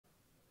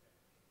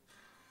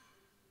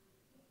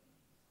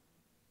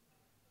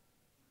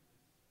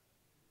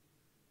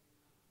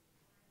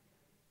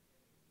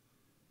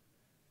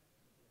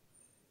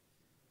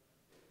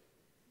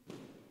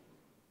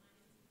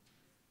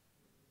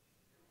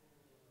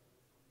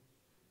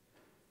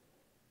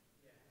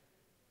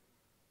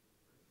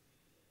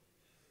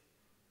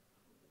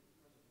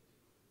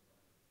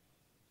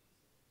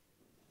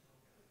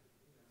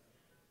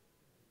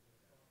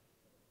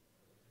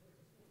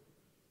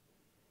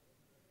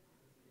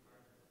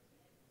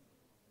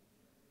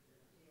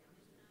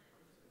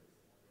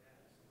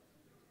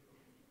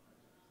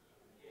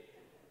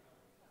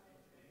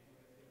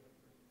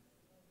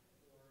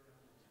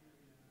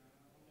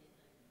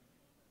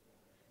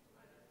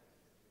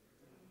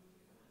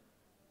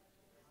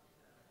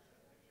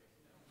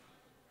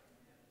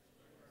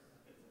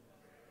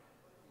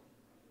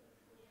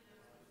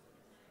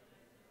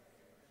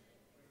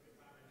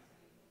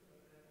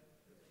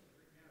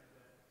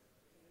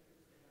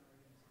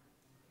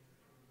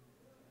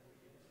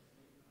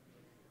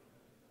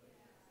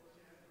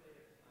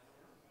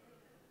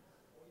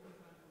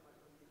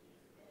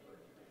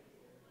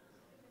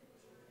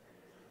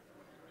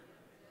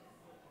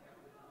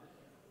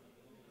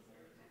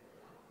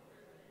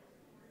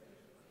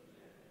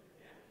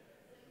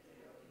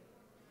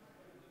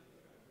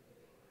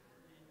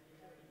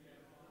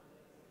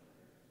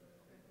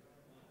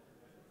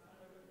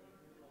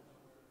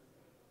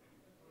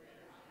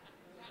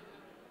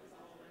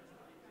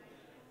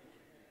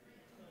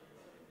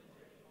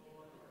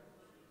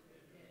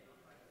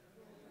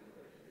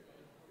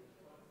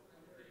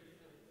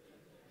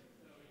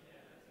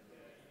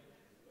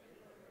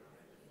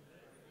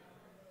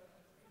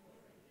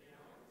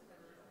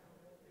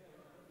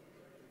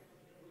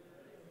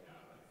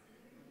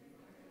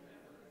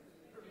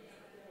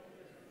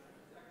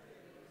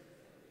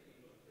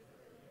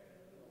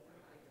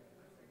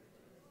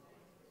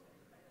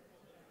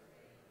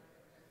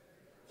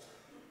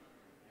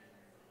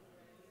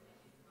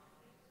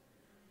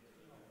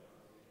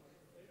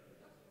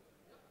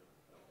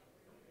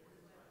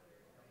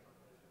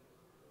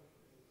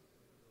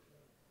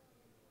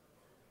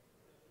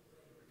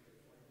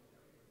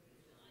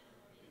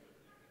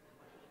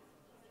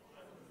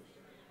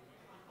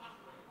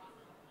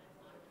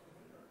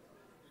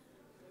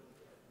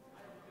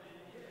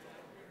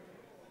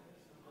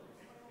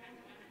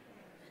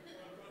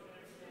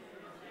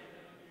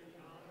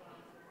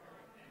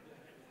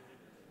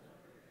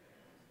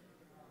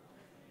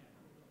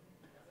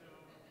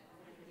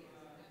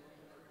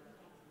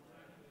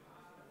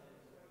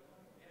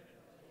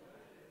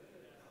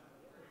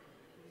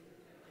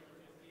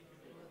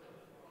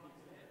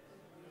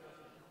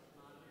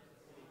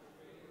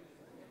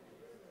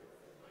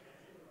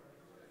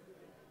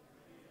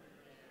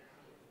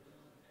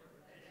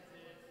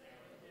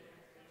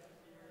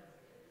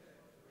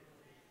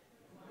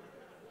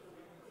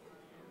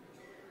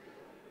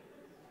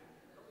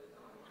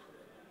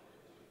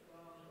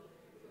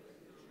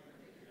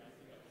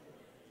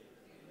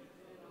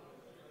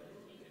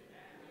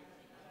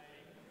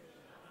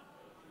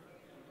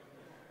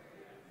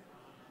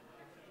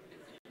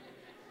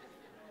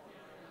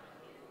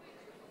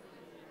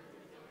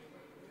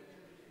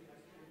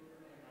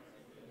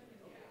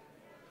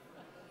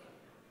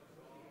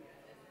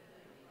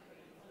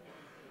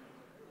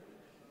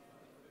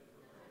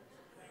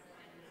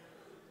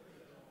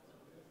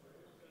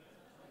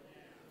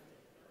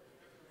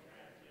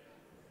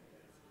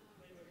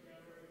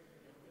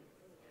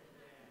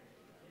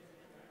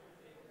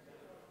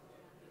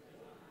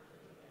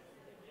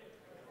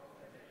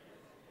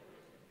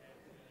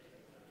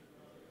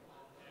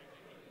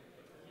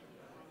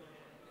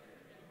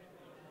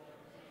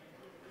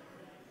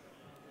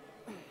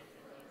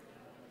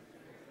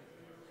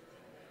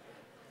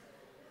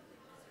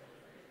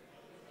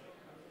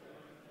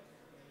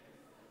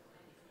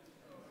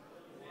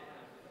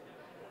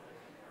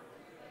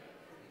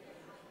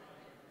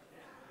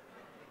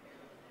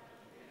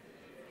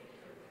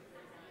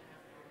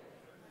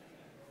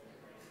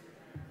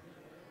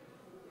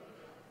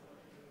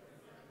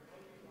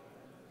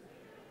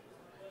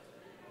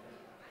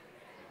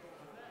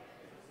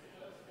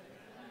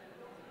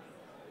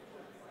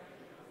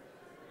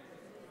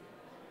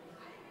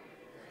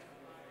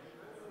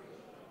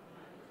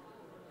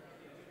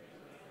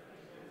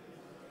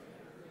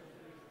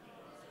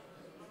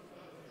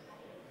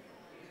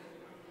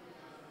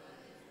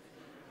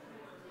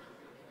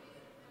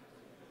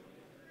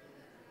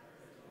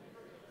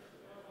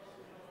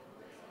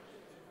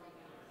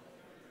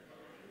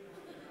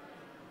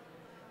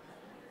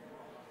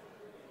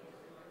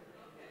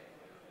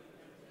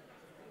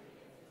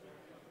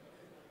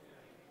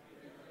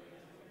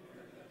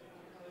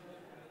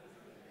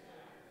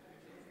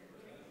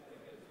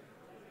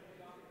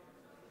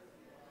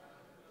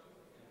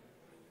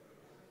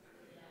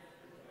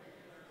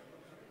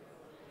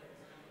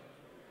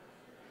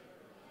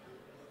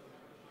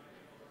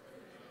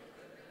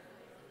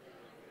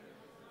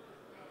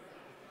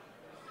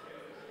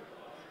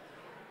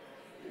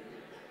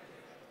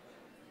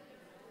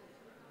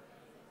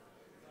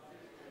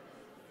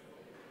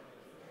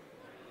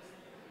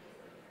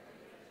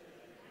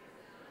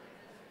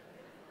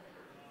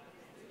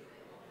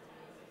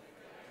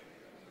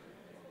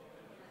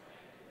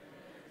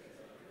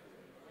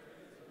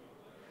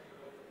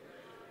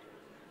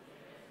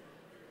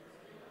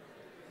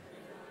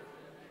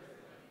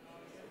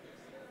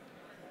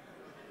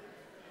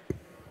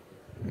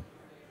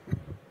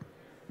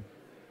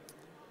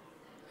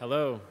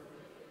Hello.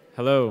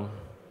 Hello.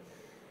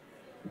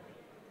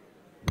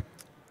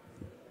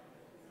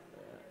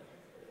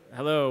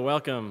 Hello,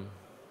 welcome.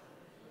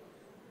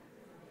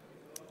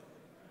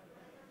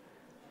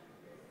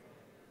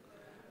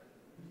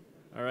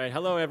 All right,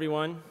 hello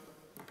everyone.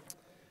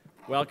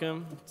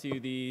 Welcome to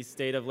the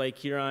State of Lake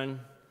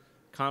Huron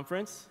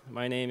Conference.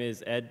 My name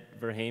is Ed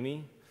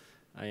Verhamy.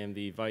 I am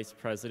the Vice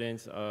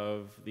President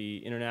of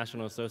the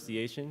International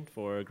Association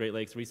for Great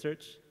Lakes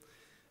Research.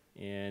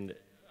 And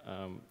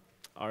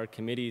our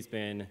committee's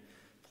been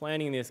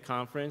planning this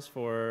conference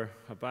for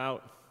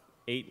about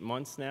 8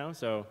 months now,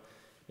 so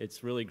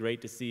it's really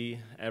great to see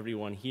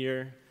everyone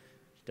here,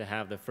 to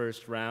have the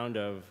first round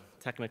of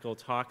technical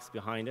talks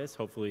behind us.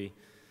 Hopefully,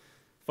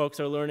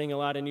 folks are learning a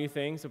lot of new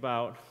things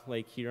about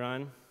Lake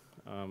Huron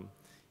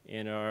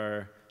and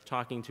are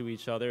talking to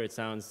each other. It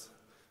sounds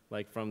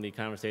like from the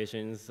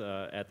conversations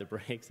at the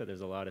breaks that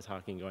there's a lot of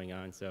talking going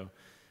on. So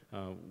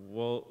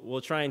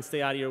we'll try and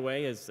stay out of your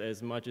way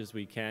as much as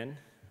we can.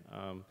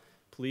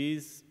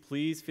 Please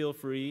feel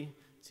free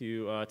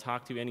to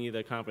talk to any of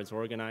the conference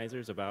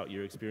organizers about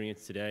your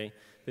experience today.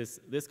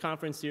 This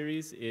conference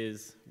series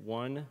is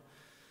one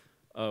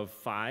of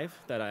 5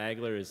 that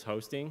IAGLR is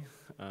hosting.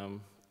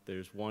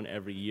 There's one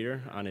every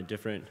year on a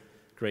different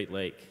Great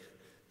Lake.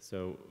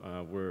 So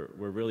we're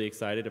really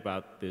excited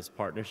about this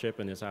partnership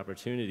and this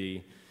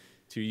opportunity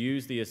to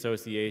use the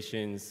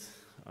association's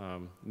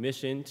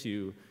mission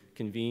to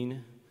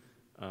convene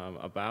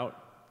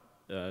about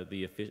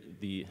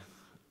the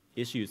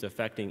issues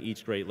affecting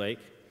each Great Lake.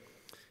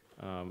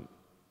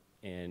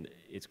 And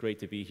it's great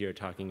to be here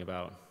talking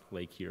about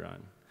Lake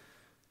Huron.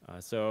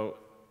 So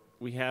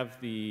we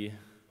have the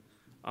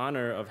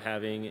honor of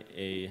having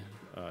a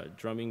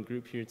drumming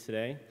group here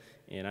today,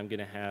 and I'm going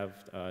to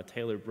have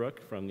Taylor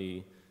Brook from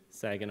the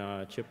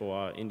Saginaw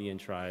Chippewa Indian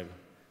Tribe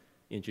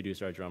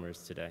introduce our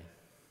drummers today.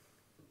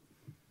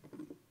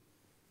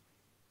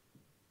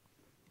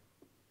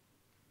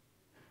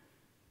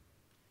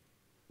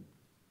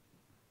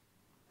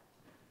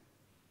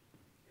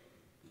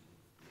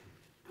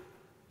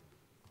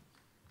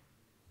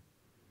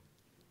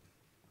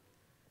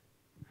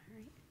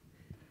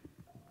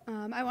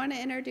 I want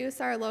to introduce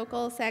our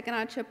local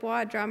Saginaw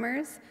Chippewa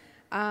drummers.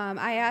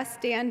 I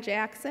asked Dan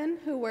Jackson,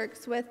 who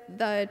works with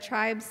the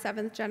tribe's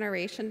 7th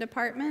generation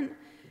department,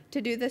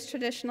 to do this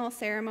traditional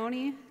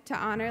ceremony to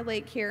honor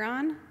Lake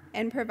Huron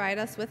and provide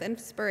us with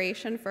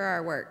inspiration for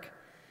our work.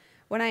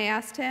 When I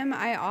asked him,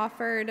 I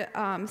offered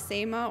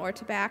sema or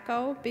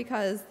tobacco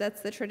because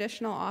that's the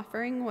traditional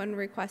offering when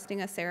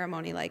requesting a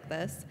ceremony like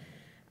this.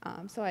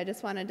 So I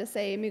just wanted to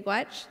say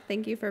miigwech,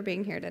 thank you for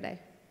being here today.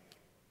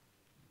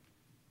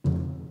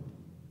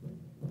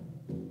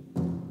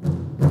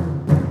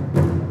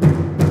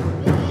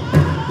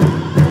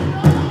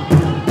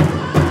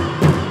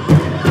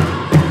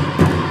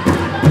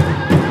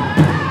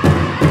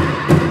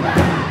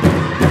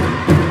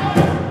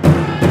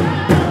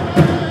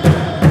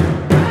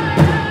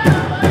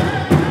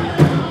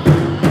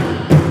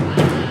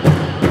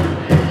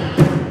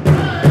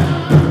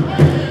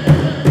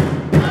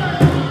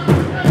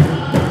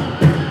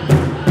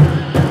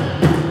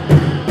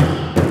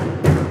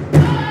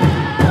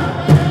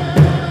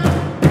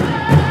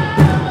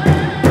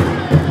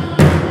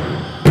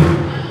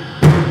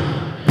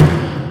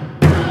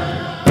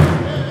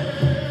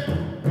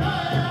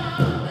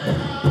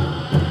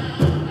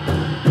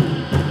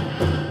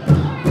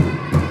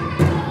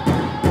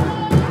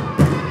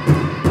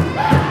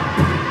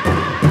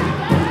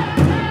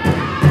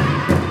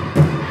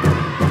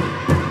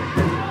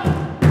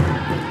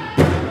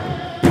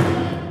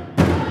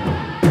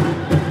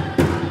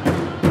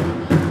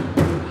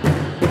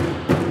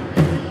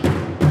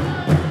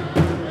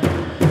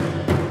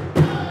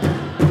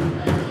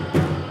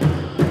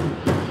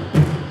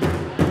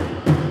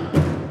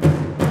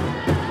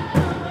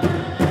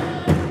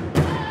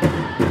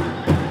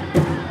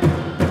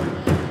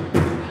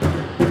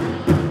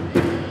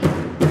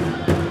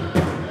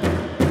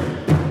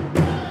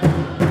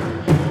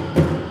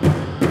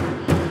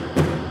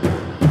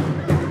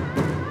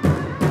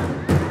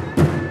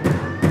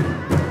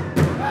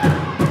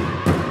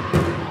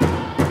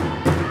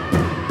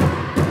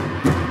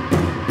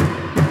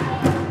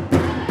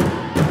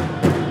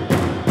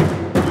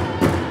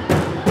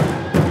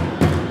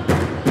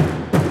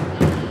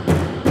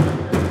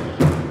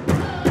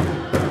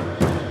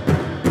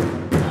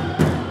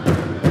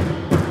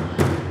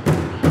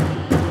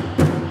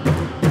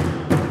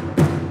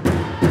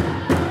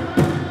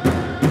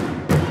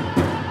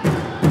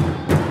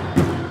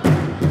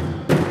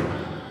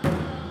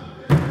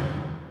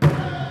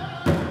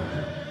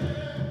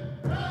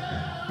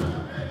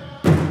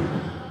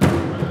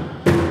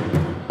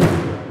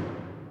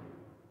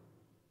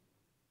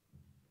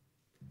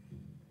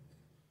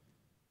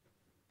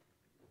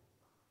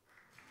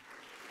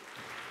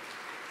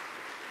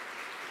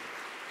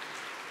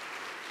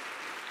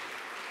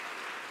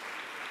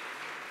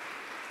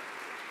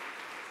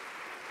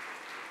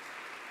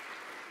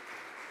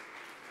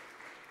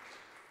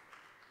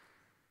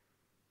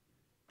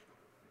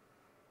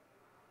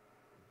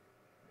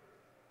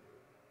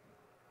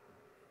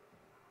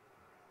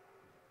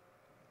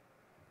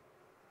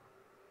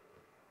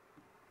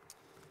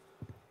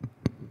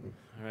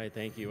 All right,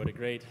 thank you. What a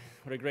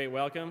great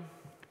welcome.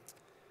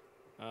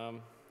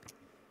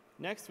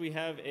 Next, we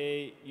have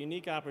a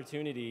unique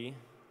opportunity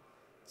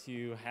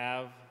to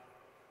have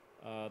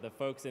the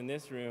folks in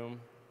this room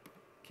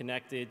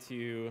connected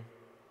to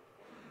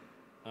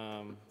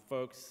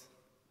folks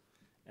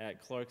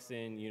at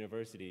Clarkson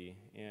University.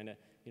 And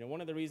one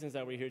of the reasons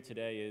that we're here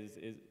today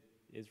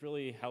is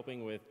really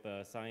helping with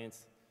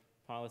science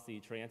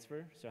policy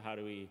transfer. So how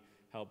do we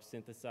help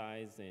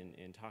synthesize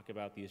and talk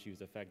about the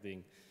issues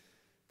affecting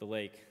the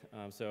lake?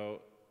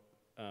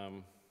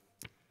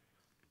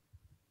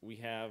 We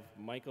have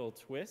Michael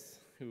Twiss,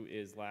 who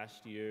is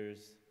last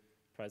year's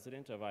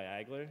president of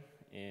IAGLR,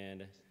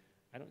 and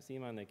I don't see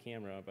him on the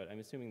camera, but I'm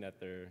assuming that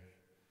they're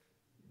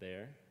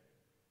there.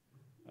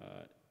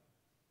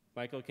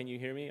 Michael, can you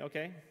hear me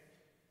okay?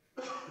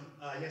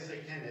 Yes, I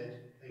can, Ed.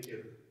 Thank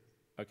you.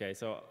 Okay,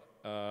 so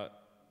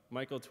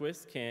Michael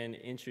Twiss can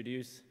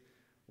introduce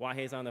why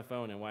he's on the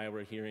phone and why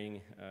we're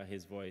hearing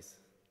his voice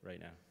right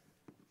now.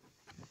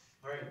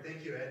 All right,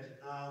 thank you, Ed.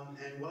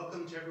 And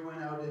welcome to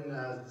everyone out in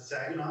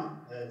Saginaw,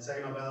 at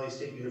Saginaw Valley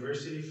State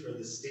University for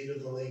the State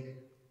of the Lake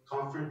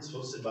Conference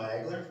hosted by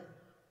IAGLR.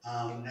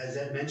 As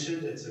Ed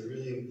mentioned, it's a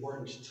really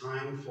important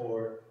time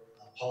for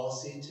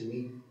policy to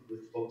meet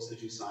with folks that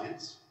do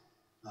science.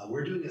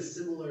 We're doing a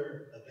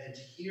similar event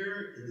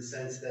here in the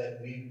sense that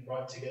we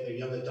brought together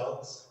young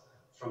adults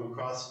from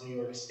across New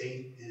York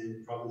State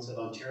and province of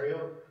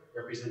Ontario,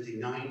 representing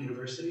 9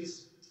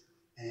 universities.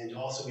 And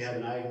also we have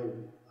an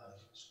IAGLR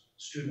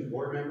student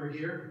board member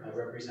here,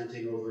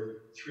 representing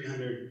over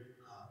 300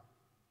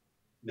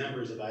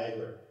 members of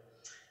IAGLR.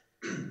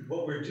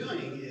 What we're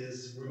doing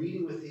is we're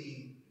meeting with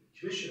the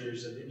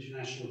commissioners of the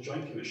International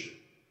Joint Commission.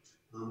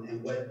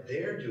 And what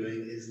they're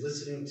doing is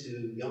listening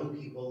to young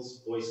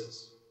people's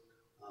voices.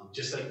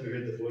 Just like we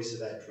heard the voice of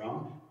that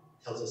drum,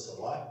 tells us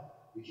a lot.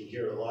 We can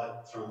hear a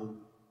lot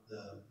from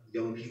the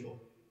young people.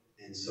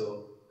 And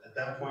so at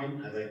that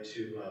point, I'd like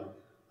to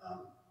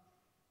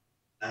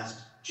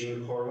ask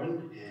Jean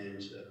Corwin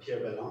and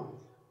Pierre Ballon,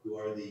 who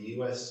are the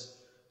US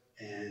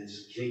and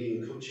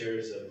Canadian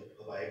co-chairs of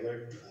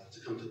IAGLR, to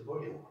come to the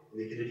podium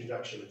and make an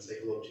introduction and say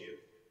hello to you.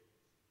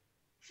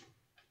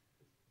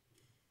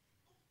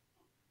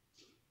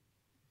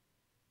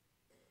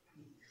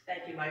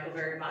 Thank you, Michael,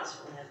 very much.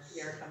 We'll have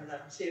Pierre coming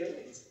up too.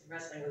 He's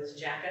wrestling with his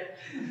jacket.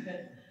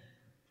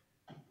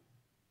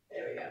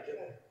 There we go.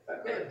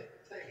 Good,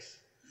 thanks.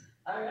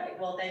 All right,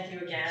 well, thank you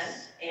again.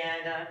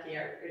 And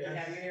Pierre, good to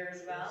have you here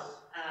as well.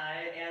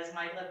 As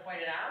Michael had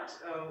pointed out,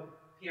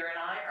 Pierre and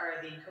I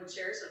are the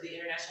co-chairs of the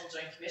International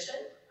Joint Commission.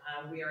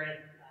 We are a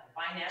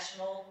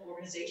binational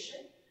organization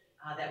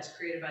that was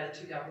created by the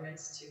 2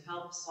 governments to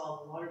help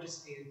solve water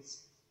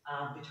disputes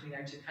between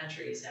our 2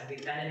 countries. And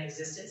we've been in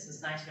existence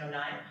since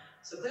 1909.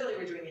 So clearly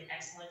we're doing an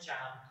excellent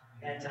job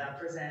at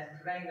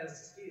preventing those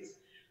disputes.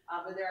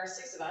 But there are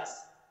 6 of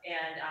us,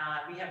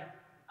 and we have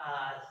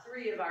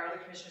 3 of our other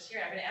commissioners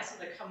here. I'm going to ask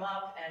them to come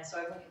up, and so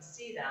everyone can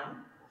see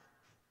them.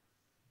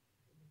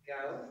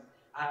 Go.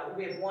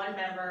 We have one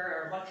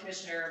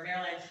commissioner,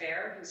 Marilyn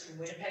Fair, who's from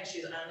Winnipeg.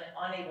 She's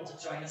unable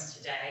to join us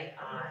today.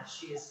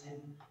 She is in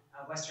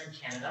Western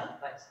Canada,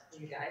 but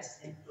you guys,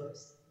 stand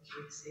close.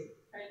 You can see.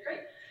 All right,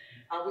 great.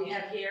 We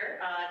have here,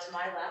 to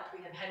my left,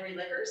 we have Henry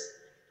Lickers.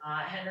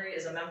 Henry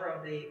is a member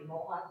of the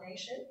Mohawk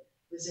Nation,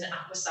 who's in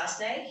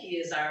Akwesasne. He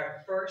is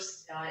our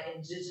first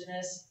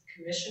Indigenous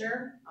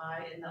commissioner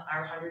in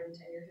our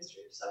 110-year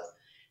history or so.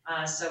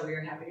 So we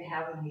are happy to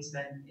have him. He's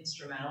been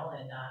instrumental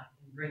in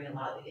bringing a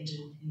lot of the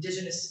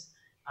Indigenous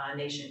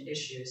nation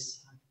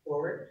issues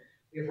forward.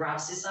 We have Rob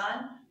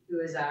Sisson,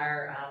 who is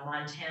our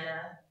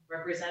Montana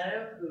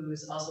representative,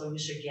 who's also a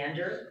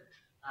Michigander.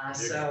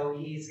 So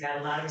he's got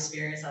a lot of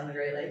experience on the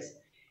Great Lakes.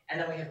 And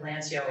then we have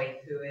Lance Yowie,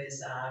 who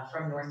is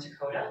from North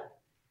Dakota.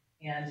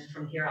 And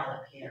from here, I'll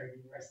let Pierre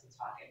do the rest of the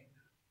talking.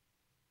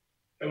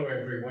 Hello,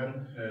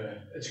 everyone.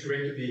 It's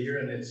great to be here,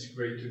 and it's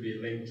great to be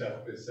linked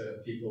up with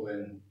people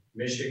in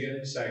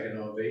Michigan,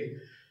 Saginaw Bay.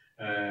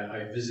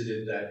 I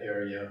visited that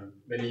area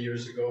many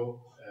years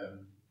ago.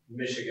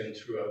 Michigan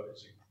throughout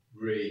is a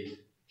great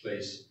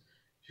place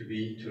to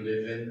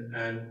live in,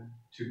 and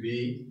to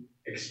be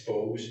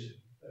exposed,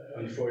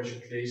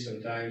 unfortunately,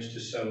 sometimes to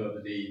some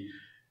of the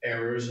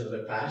errors of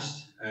the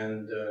past.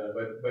 And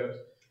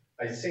but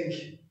I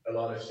think a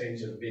lot of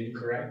things have been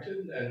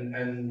corrected,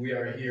 and we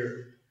are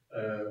here.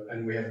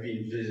 And we have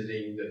been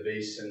visiting the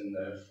basin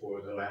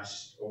over the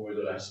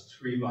last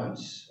 3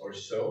 months or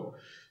so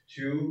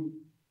to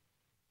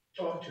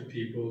talk to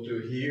people,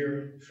 to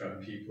hear from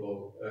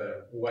people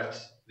what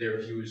their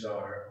views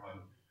are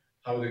on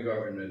how the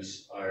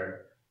governments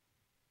are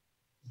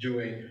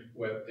doing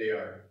what they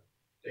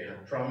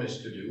have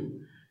promised to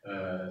do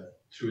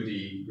through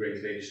the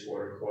Great Lakes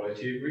Water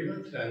Quality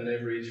Agreement. And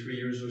every 3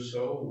 years or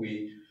so,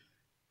 we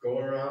go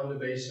around the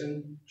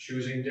basin,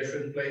 choosing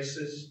different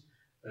places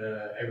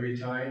every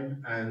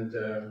time, and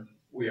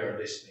we are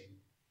listening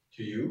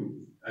to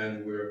you,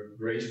 and we're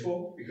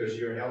grateful because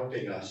you're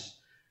helping us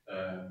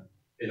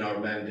in our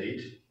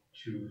mandate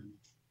to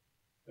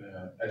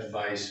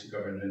advise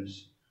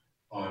governments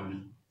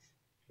on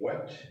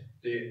what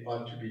they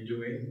ought to be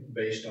doing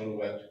based on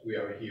what we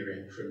are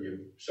hearing from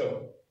you.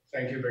 So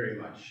thank you very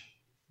much.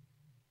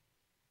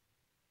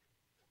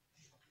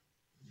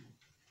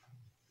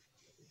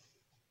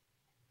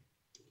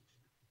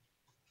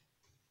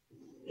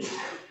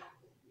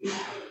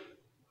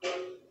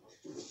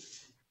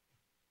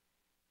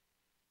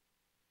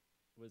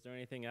 Was there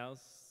anything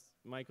else,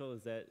 Michael?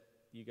 Is that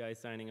you guys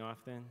signing off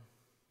then?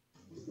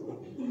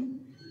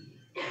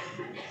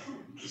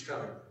 He's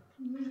coming.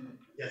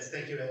 Yes,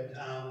 thank you, Ed.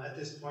 At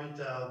this point,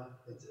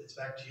 it's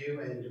back to you,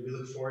 and we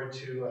look forward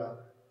to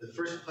the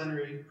first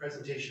plenary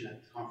presentation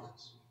at the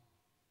conference.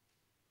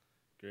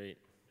 Great.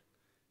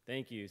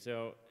 Thank you.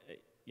 So,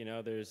 you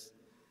know, there's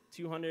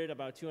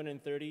about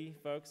 230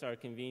 folks are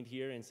convened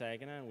here in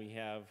Saginaw. We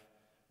have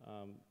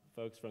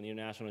folks from the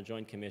International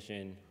Joint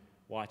Commission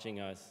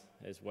watching us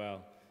as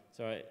well.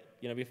 So,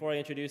 you know, before I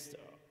introduce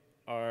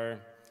our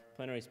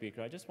plenary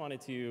speaker, I just wanted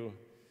to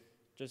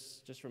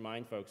just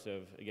remind folks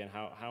of, again,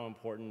 how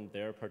important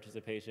their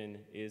participation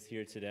is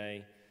here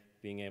today,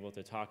 being able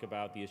to talk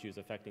about the issues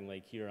affecting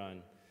Lake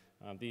Huron.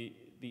 The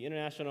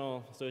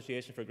International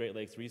Association for Great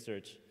Lakes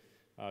Research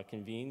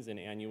convenes an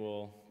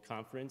annual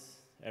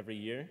conference every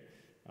year.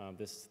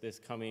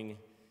 This coming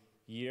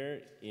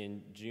year,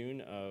 in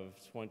June of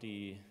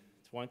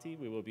 2020,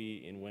 we will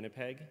be in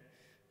Winnipeg.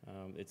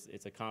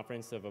 It's a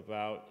conference of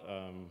about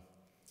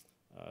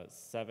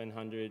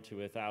 700 to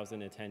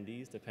 1,000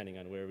 attendees, depending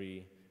on where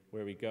we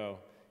go.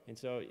 And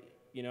so,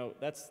 you know,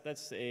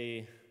 that's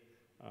a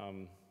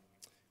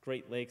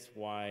Great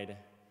Lakes-wide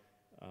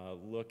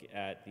look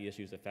at the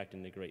issues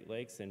affecting the Great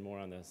Lakes and more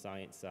on the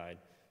science side.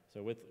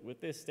 So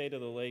with this State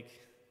of the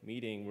Lake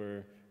meeting,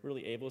 we're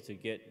really able to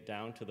get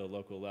down to the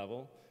local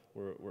level.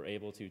 We're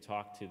able to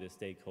talk to the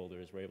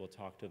stakeholders. We're able to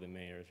talk to the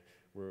mayors.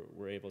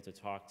 We're able to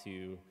talk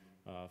to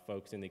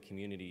folks in the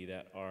community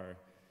that are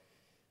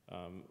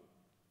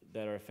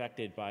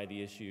affected by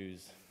the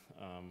issues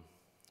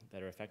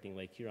that are affecting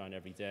Lake Huron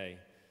every day.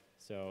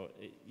 So,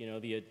 you know,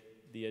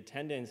 the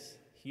attendance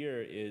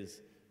here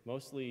is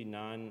mostly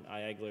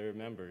non-IAGLR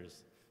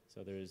members.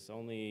 So there's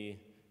only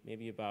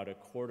maybe about a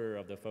quarter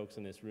of the folks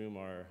in this room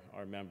are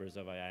members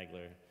of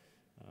IAGLR.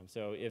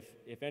 So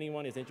if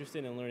anyone is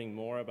interested in learning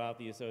more about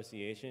the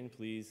association,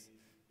 please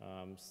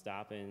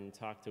stop and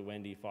talk to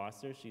Wendy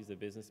Foster. She's the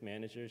business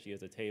manager. She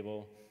has a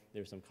table.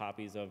 There's some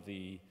copies of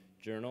the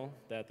journal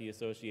that the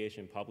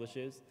association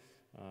publishes.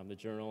 The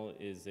journal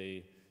is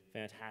a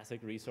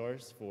fantastic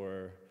resource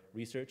for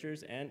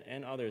researchers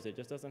and others. It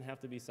just doesn't have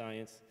to be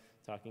science,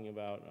 talking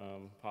about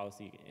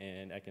policy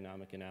and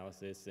economic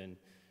analysis. And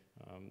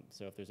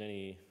so if there's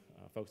any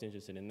folks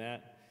interested in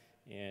that.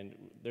 And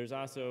there's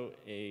also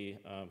a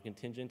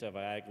contingent of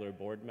IAGLR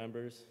board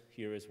members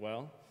here as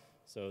well.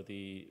 So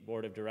the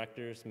board of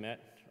directors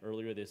met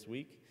earlier this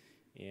week,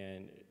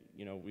 and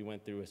you know, we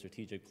went through a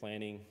strategic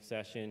planning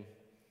session,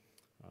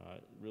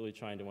 really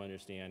trying to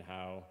understand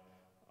how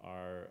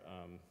our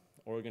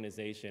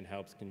organization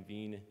helps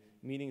convene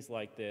meetings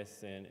like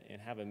this and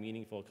have a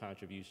meaningful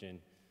contribution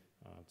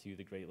to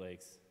the Great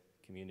Lakes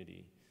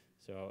community.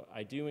 So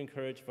I do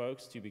encourage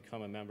folks to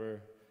become a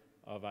member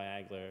of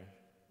IAGLR.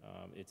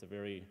 It's a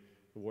very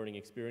rewarding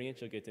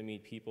experience. You'll get to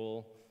meet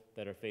people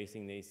that are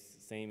facing these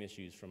same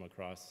issues from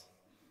across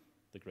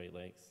the Great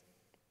Lakes.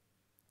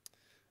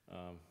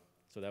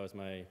 So that was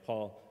my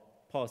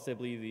Paul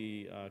Sibley,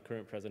 the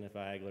current president of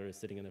IAGLR, is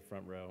sitting in the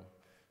front row,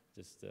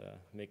 just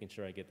making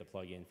sure I get the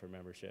plug in for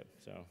membership.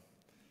 So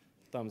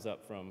thumbs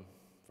up from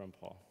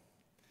Paul.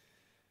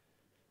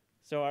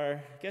 So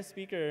our guest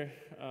speaker,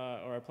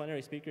 or our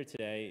plenary speaker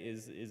today,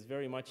 is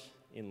very much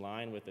in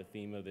line with the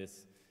theme of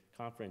this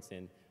conference,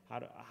 and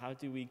how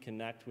do we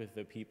connect with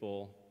the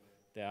people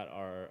that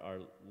are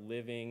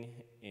living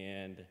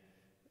and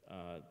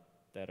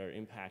that are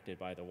impacted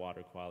by the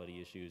water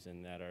quality issues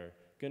and that are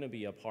going to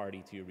be a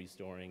party to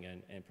restoring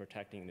and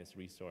protecting this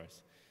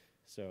resource.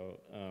 So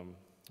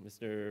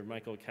Mr.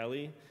 Michael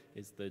Kelly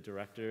is the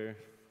director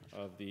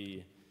of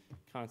the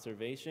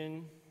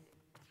Conservation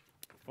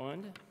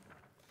Fund.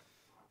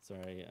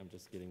 Sorry, I'm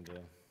just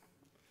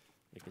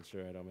making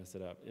sure I don't mess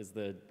it up. Is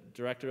the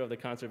director of the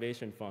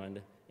Conservation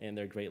Fund and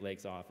their Great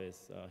Lakes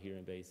office here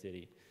in Bay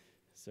City.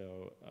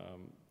 So,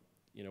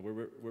 you know,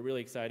 we're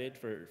really excited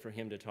for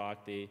him to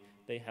talk. They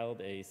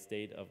held a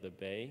State of the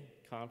Bay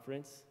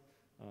conference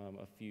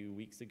a few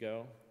weeks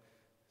ago.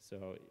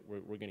 So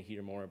we're going to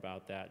hear more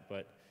about that.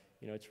 But,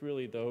 you know, it's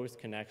really those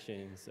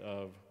connections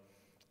of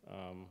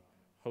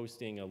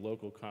hosting a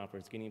local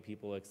conference, getting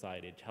people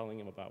excited, telling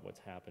them about what's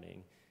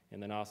happening,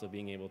 and then also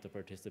being able to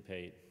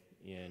participate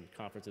in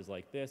conferences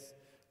like this,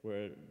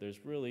 where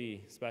there's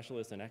really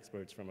specialists and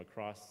experts from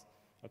across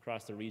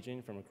the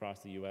region, from across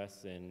the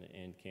US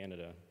and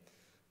Canada.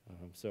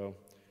 So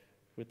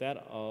with that,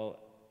 I'll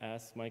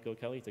ask Michael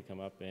Kelly to come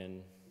up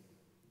and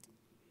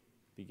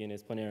begin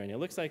his plenary. And it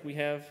looks like we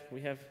have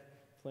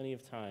plenty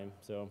of time,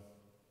 so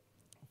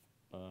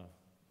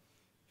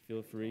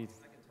feel free.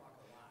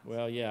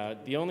 Well, yeah,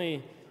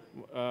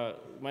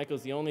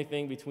 Michael's the only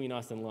thing between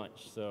us and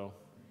lunch, so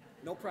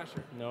No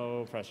pressure.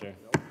 No pressure.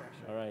 No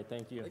pressure. All right,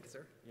 thank you. Thank you,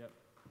 sir. Yep.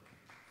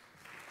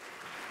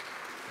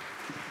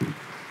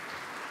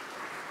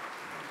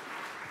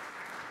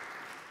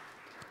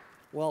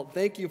 Well,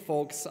 thank you,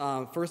 folks.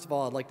 First of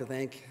all, I'd like to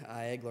thank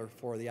Agler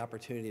for the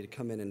opportunity to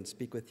come in and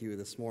speak with you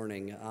this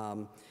morning,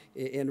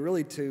 and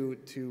really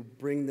to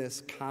bring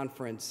this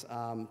conference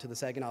to the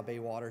Saginaw Bay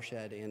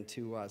Watershed and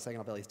to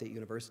Saginaw Valley State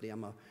University.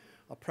 I'm a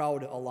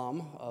proud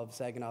alum of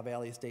Saginaw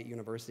Valley State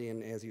University,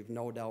 and as you've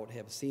no doubt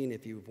have seen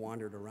if you've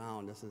wandered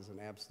around, this is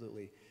an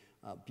absolutely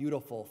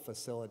beautiful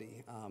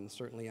facility,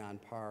 certainly on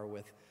par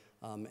with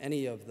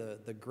any of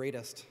the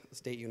greatest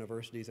state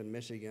universities in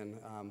Michigan.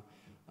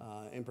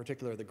 In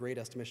particular, the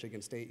greatest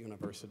Michigan State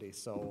University.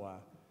 So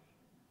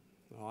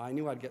I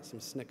knew I'd get some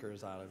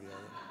Snickers out of you.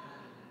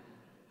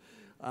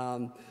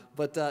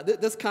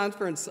 This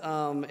conference,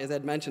 as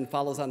Ed mentioned,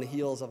 follows on the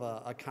heels of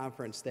a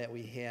conference that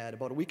we had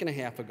about a week and a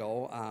half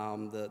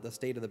ago, the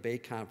State of the Bay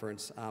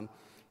Conference.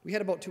 We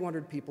had about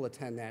 200 people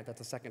attend that. That's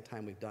the second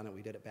time we've done it.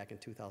 We did it back in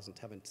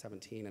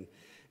 2017,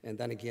 and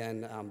then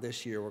again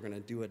this year we're going to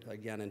do it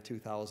again in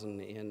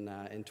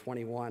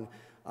 2021.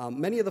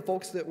 Many of the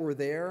folks that were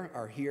there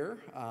are here,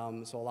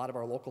 so a lot of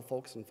our local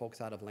folks and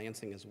folks out of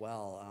Lansing as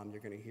well. You're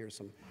going to hear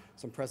some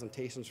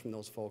presentations from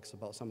those folks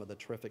about some of the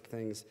terrific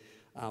things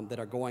that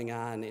are going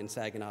on in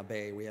Saginaw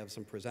Bay. We have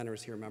some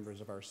presenters here,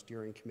 members of our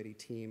steering committee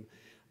team,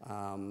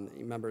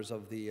 members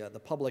of the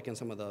public, and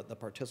some of the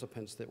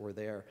participants that were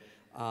there.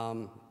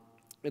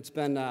 It's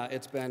been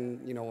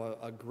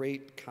a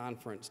great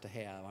conference to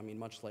have. I mean,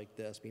 much like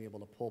this, being able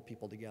to pull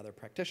people together,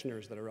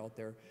 practitioners that are out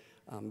there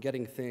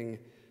getting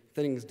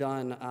things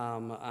done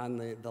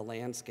on the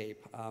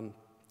landscape. I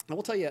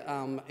will tell you,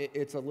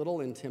 it's a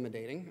little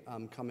intimidating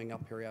coming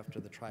up here after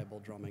the tribal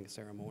drumming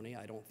ceremony.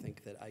 I don't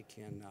think that I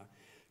can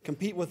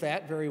compete with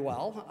that very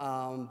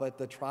well, but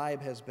the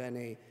tribe has been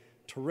a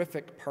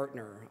terrific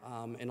partner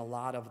in a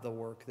lot of the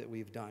work that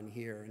we've done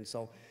here. And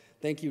so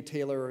thank you,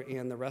 Taylor,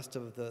 and the rest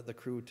of the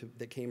crew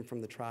that came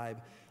from the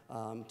tribe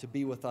to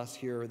be with us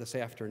here this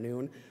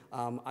afternoon.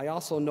 I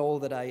also know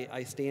that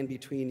I stand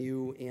between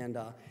you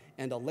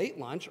and a late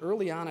lunch.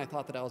 Early on, I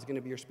thought that I was going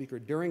to be your speaker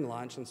during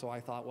lunch, and so I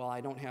thought, well,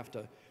 I don't have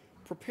to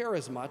prepare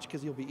as much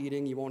because you'll be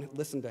eating. You won't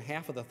listen to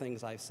half of the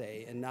things I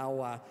say. And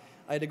now I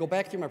had to go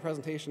back through my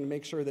presentation to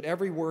make sure that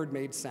every word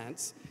made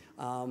sense.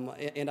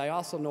 And I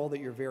also know that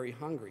you're very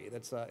hungry.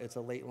 It's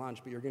a late lunch,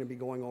 but you're going to be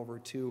going over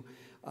to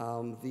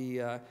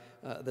the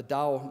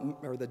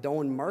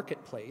Doane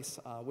Marketplace,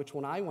 which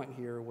when I went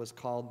here was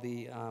called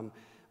the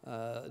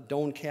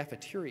Doane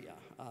Cafeteria.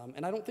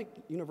 And I don't think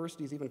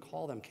universities even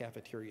call them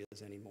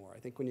cafeterias anymore. I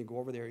think when you go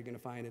over there, you're going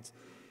to find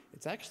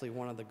it's actually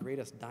one of the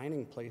greatest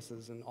dining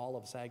places in all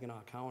of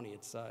Saginaw County.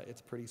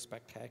 It's pretty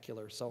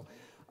spectacular. So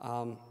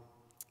I'm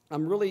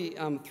really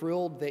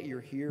thrilled that you're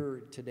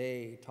here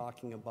today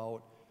talking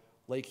about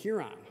Lake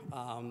Huron.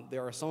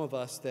 There are some of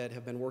us that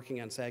have been working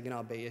on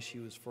Saginaw Bay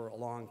issues for a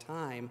long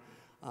time.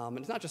 And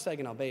it's not just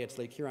Saginaw Bay, it's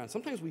Lake Huron.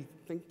 Sometimes we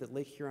think that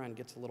Lake Huron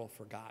gets a little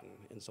forgotten,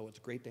 and so it's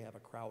great to have a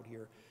crowd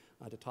here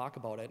to talk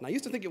about it. And I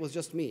used to think it was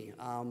just me,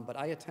 but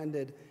I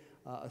attended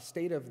a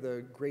State of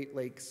the Great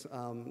Lakes,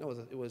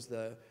 it was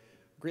the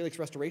Great Lakes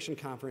Restoration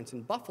Conference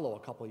in Buffalo a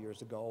couple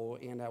years ago,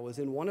 and I was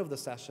in one of the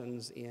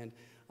sessions, and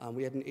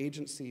we had an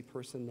agency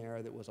person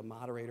there that was a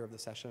moderator of the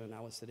session, and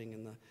I was sitting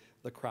in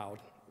the crowd.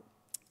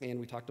 And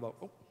we talked about,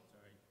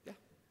 yeah.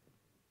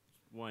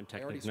 One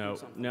technical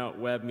note. No,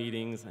 web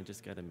meetings. I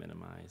just got to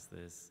minimize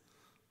this.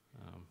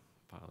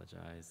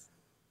 Apologize.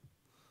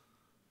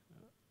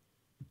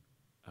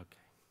 Okay.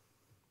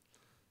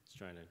 Just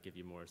trying to give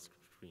you more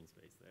screen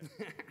space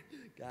there.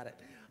 Got it.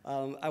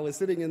 I was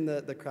sitting in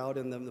the crowd,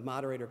 and the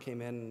moderator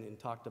came in and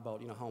talked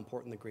about, how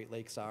important the Great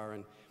Lakes are,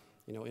 and,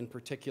 in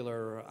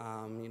particular,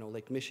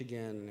 Lake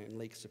Michigan and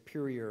Lake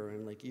Superior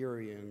and Lake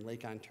Erie and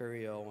Lake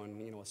Ontario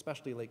and,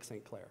 especially Lake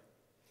St. Clair.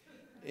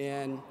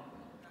 And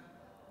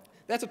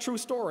that's a true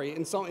story,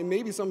 and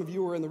maybe some of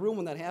you were in the room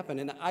when that happened,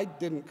 and I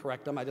didn't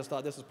correct them. I just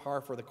thought this is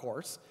par for the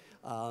course.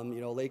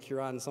 Lake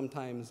Huron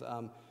sometimes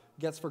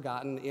gets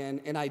forgotten,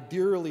 and I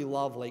dearly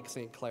love Lake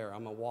St. Clair.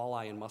 I'm a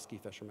walleye and muskie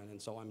fisherman,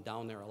 and so I'm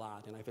down there a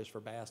lot, and I fish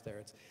for bass there.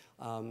 It's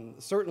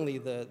certainly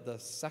the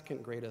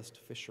second greatest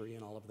fishery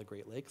in all of the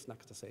Great Lakes,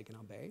 next to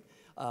Saginaw Bay.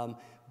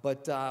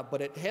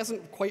 But it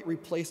hasn't quite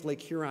replaced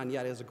Lake Huron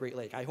yet as a Great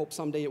Lake. I hope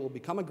someday it will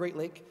become a Great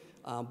Lake,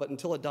 but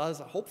until it does,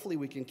 hopefully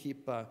we can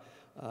keep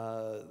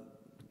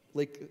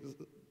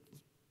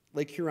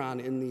Lake Huron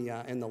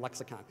in the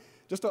lexicon.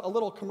 Just a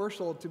little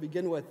commercial to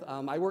begin with.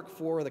 I work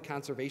for the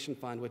Conservation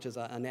Fund, which is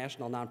a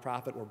national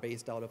nonprofit. We're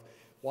based out of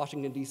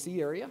Washington,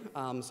 D.C. area.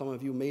 Some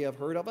of you may have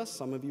heard of us.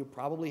 Some of you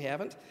probably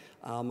haven't.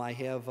 I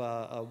have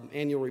an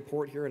annual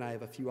report here, and I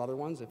have a few other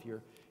ones if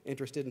you're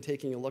interested in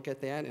taking a look at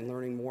that and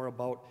learning more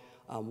about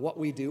what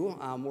we do.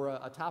 We're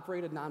a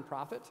top-rated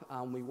nonprofit.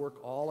 We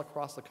work all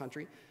across the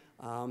country.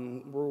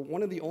 We're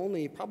one of the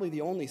only, probably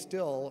the only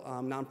still,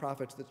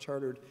 nonprofits that's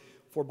chartered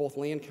for both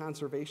land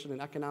conservation and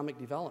economic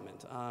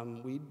development.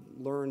 We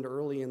learned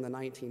early in the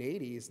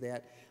 1980s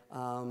that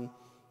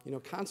You know,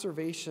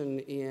 conservation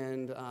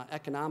and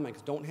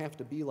economics don't have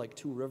to be like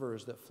two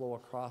rivers that flow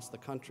across the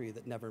country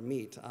that never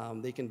meet.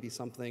 They can be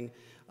some things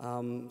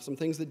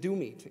that do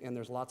meet, and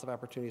there's lots of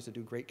opportunities to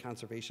do great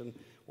conservation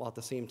while at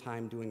the same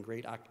time doing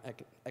great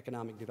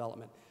economic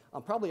development.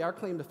 Probably our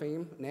claim to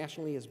fame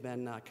nationally has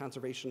been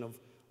conservation of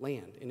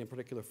land, and in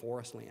particular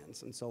forest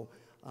lands. And so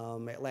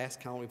at last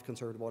count, we've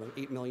conserved about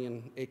 8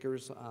 million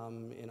acres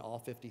in all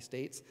 50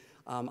 states.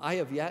 I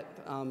have yet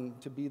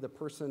to be the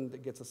person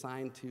that gets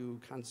assigned to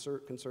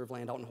conserve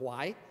land out in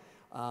Hawaii,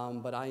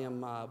 but I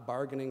am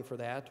bargaining for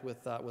that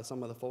with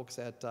some of the folks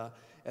at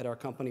our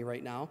company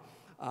right now.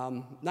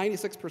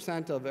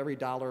 96% of every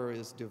dollar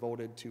is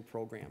devoted to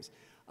programs.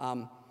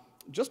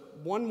 Just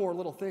one more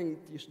little thing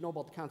you should know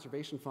about the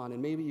Conservation Fund, and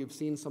maybe you've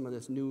seen some of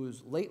this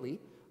news lately.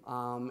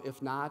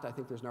 If not, I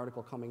think there's an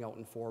article coming out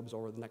in Forbes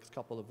over the next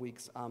couple of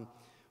weeks. We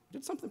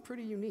did something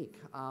pretty unique.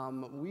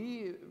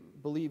 We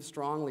believe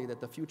strongly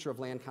that the future of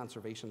land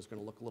conservation is going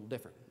to look a little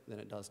different than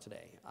it does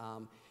today.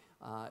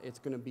 It's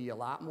going to be a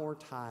lot more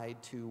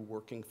tied to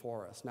working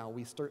forests. Now,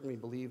 we certainly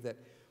believe that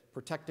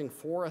protecting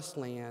forest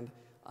land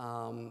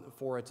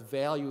for its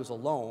values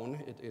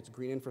alone, its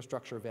green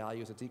infrastructure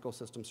values, its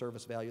ecosystem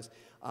service values,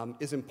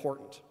 is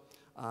important.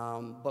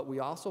 But we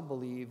also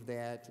believe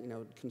that, you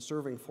know,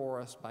 conserving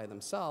forests by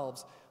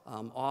themselves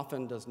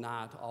often does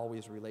not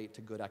always relate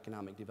to good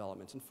economic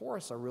developments. And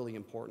forests are really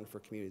important for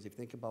communities. If you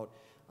think about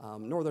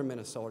northern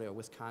Minnesota,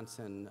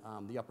 Wisconsin,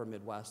 the upper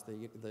Midwest,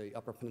 the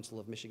upper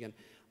peninsula of Michigan,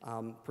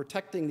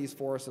 protecting these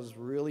forests is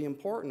really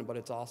important, but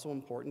it's also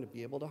important to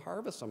be able to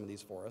harvest some of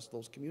these forests.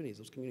 Those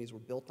communities were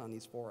built on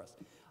these forests.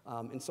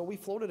 And so we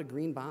floated a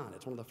green bond.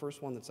 It's one of the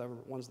first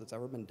ones that's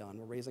ever been done.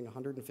 We're raising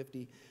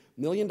 $150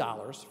 million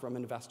from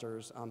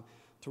investors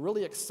to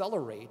really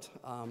accelerate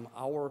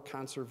our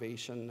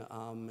conservation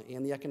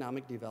and the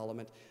economic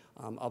development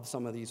of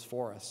some of these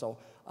forests. So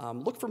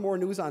look for more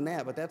news on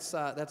that, but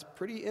that's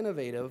pretty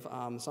innovative,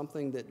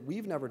 something that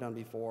we've never done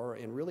before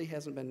and really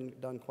hasn't been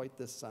done quite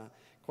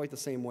the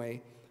same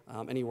way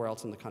anywhere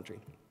else in the country.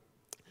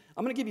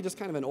 I'm going to give you just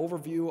kind of an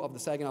overview of the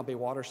Saginaw Bay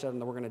Watershed, and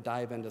then we're going to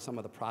dive into some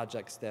of the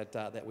projects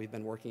that we've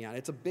been working on.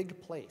 It's a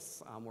big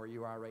place where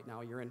you are right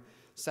now. You're in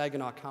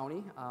Saginaw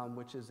County,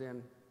 which is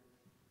in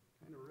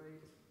kind of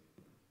right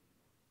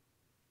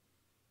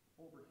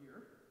over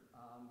here.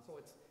 So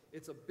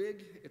it's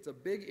a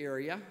big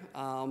area.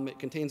 It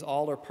contains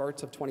all or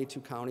parts of 22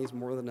 counties,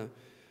 more than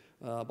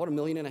about 1.5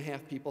 million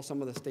people,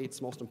 some of the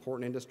state's most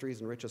important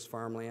industries and richest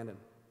farmland, and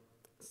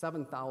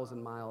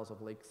 7,000 miles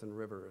of lakes and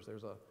rivers.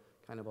 There's a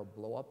kind of a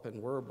blow up,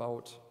 and we're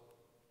kind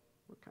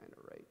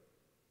of right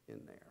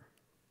in there.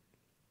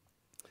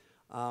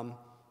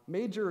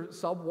 Major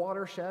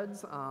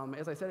sub-watersheds,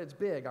 as I said, it's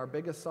big. Our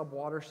biggest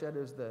sub-watershed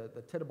is the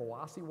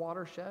Tittabawassee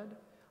watershed,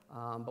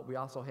 but we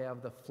also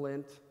have the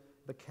Flint,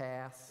 the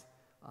Cass,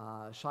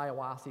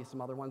 Shiawassee,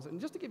 some other ones. And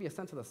just to give you a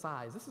sense of the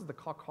size, this is the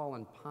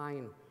Caucaulin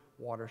Pine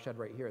watershed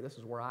right here. This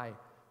is where I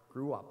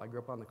grew up. I grew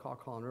up on the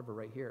Caucaulin River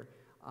right here.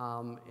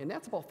 And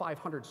that's about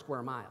 500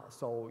 square miles.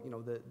 So, you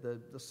know,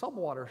 the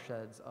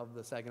sub-watersheds of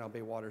the Saginaw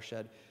Bay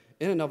watershed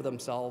in and of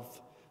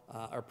themselves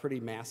are pretty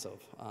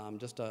massive.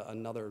 Just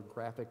another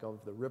graphic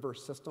of the river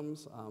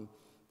systems.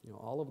 You know,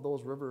 all of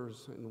those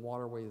rivers and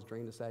waterways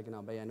drain to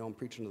Saginaw Bay. I know I'm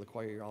preaching to the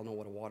choir. You all know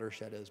what a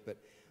watershed is, but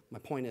my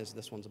point is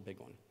this one's a big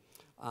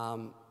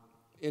one.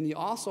 And you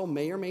also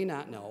may or may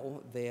not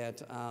know that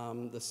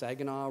the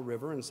Saginaw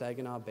River and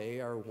Saginaw Bay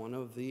are one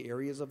of the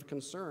areas of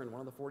concern, one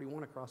of the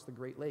 41 across the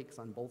Great Lakes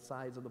on both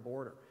sides of the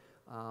border.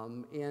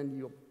 And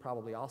you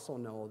probably also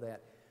know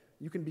that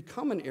you can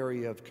become an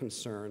area of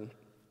concern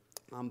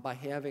by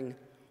having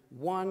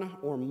one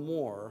or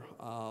more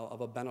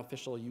of a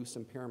beneficial use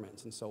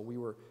impairments. And so we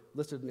were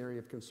listed an area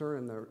of concern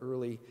in the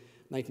early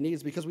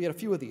 1980s because we had a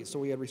few of these. So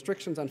we had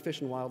restrictions on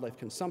fish and wildlife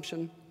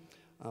consumption,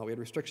 we had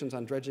restrictions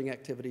on dredging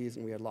activities,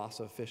 and we had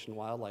loss of fish and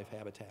wildlife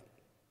habitat.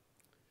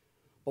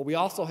 But we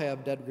also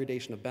have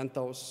degradation of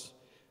benthos,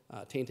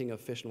 tainting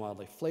of fish and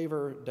wildlife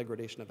flavor,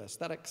 degradation of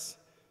aesthetics,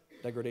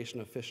 degradation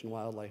of fish and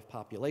wildlife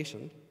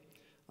population,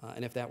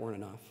 and if that weren't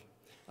enough,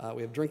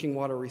 we have drinking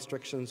water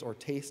restrictions or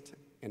taste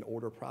and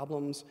odor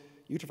problems,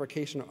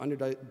 eutrophication of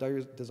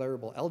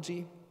undesirable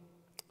algae,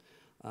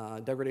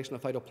 degradation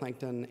of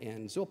phytoplankton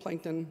and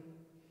zooplankton,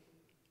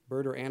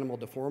 bird or animal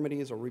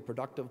deformities or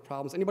reproductive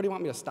problems. Anybody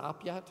want me to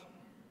stop yet?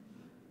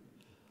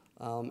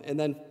 And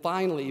then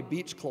finally,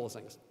 beach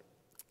closings.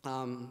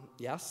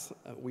 Yes,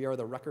 we are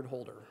the record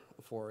holder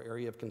for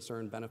area of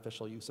concern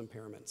beneficial use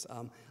impairments.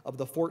 Of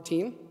the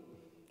 14,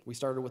 we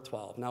started with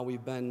 12. Now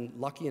we've been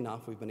lucky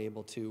enough, we've been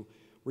able to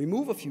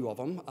remove a few of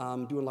them,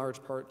 due in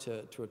large part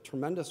to a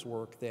tremendous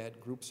work that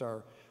groups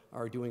are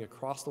doing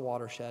across the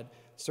watershed.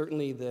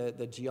 Certainly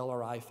the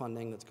GLRI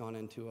funding that's gone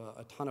into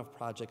a ton of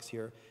projects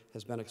here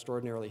has been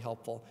extraordinarily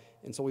helpful.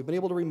 And so we've been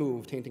able to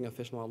remove tainting of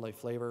fish and wildlife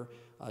flavor,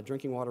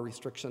 drinking water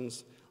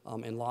restrictions,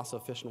 and loss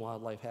of fish and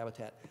wildlife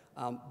habitat.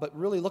 But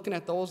really looking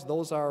at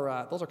those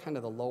are kind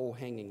of the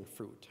low-hanging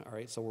fruit, all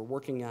right? So we're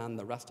working on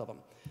the rest of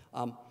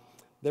them.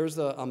 There's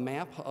a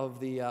map of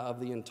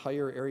the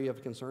entire area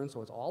of concern,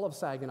 so it's all of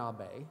Saginaw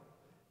Bay.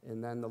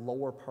 and then the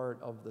lower part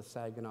of the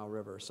Saginaw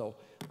River. So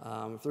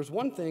if there's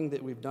one thing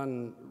that we've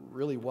done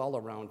really well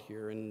around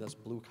here in this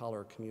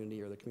blue-collar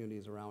community or the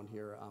communities around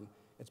here,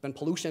 it's been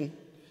pollution.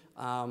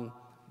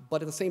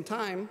 But at the same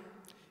time,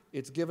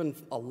 it's given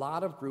a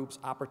lot of groups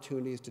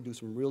opportunities to do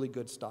some really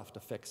good stuff to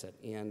fix it,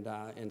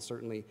 and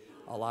certainly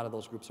a lot of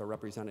those groups are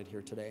represented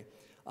here today.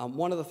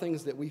 One of the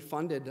things that we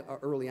funded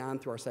early on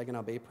through our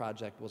Saginaw Bay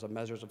project was a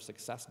Measures of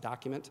Success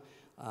document,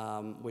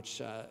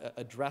 which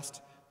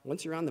addressed,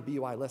 once you're on the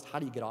BUI list, how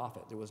do you get off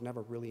it? There was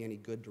never really any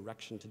good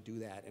direction to do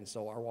that, and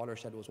so our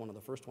watershed was one of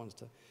the first ones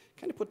to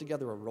kind of put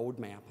together a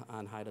roadmap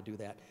on how to do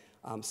that.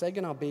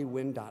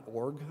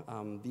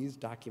 SaginawBayWin.org, these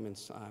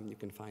documents, you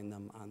can find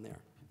them on there.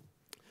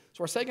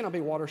 So our Saginaw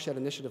Bay Watershed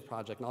Initiative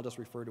project, and I'll just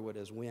refer to it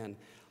as WIN,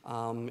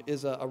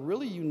 is a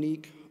really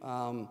unique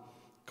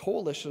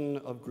coalition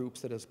of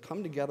groups that has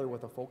come together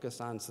with a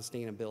focus on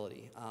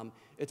sustainability.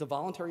 It's a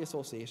voluntary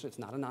association. It's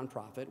not a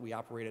nonprofit. We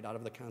operate it out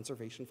of the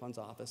Conservation Fund's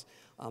office.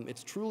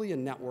 It's truly a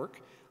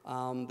network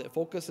that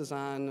focuses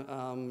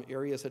on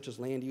areas such as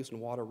land use and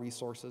water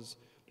resources,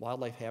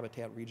 wildlife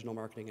habitat, regional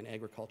marketing, and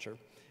agriculture.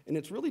 And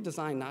it's really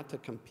designed not to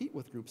compete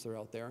with groups that are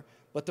out there,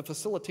 but to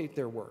facilitate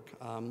their work,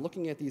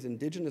 looking at these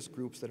indigenous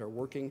groups that are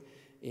working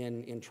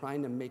in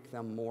trying to make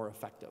them more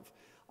effective.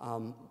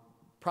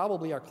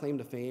 Probably our claim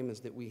to fame is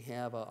that we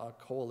have a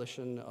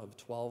coalition of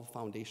 12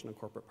 foundation and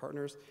corporate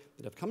partners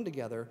that have come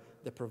together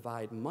that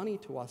provide money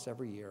to us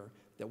every year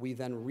that we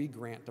then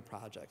re-grant to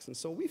projects. And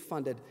so we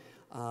funded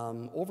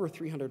over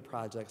 300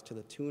 projects to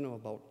the tune of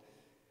about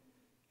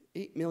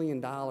 $8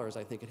 million,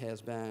 I think it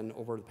has been,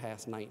 over the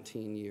past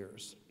 19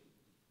 years.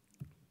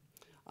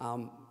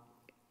 I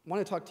want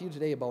to talk to you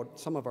today about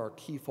some of our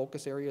key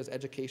focus areas: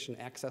 education,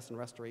 access, and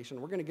restoration.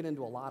 We're going to get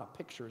into a lot of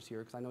pictures here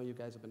because I know you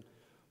guys have been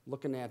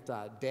looking at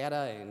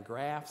data and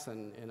graphs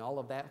and all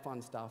of that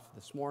fun stuff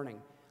this morning,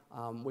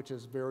 which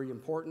is very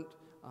important,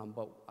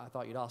 but I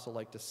thought you'd also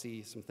like to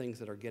see some things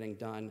that are getting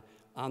done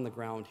on the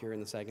ground here in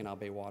the Saginaw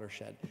Bay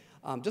watershed.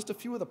 Just a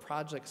few of the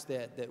projects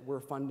that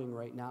we're funding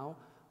right now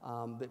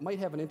that might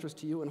have an interest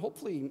to you, and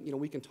hopefully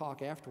we can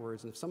talk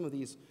afterwards, and if some of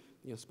these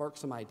spark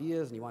some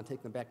ideas and you want to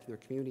take them back to your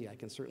community, I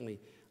can certainly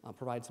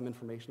provide some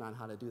information on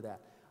how to do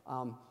that.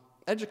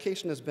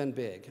 Education has been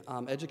big,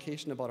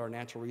 education about our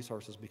natural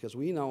resources, because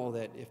we know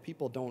that if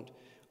people don't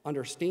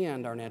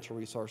understand our natural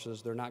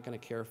resources, they're not going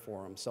to care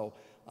for them. So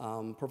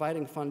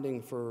providing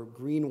funding for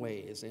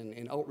greenways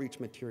and outreach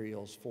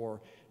materials for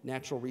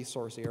natural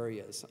resource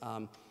areas.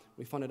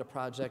 We funded a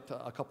project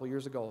a couple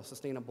years ago,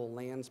 Sustainable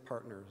Lands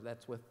Partners.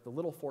 That's with the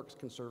Little Forks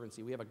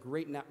Conservancy. We have a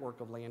great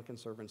network of land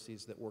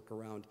conservancies that work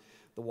around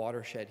the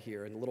watershed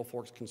here, and the Little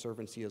Forks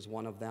Conservancy is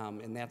one of them.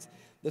 And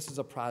this is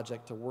a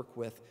project to work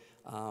with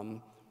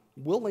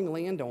willing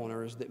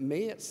landowners that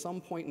may at some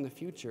point in the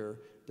future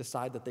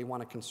decide that they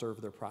want to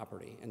conserve their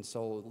property. And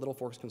so Little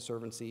Forks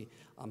Conservancy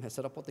has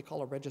set up what they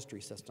call a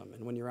registry system.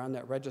 And when you're on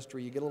that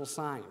registry, you get a little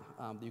sign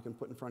that you can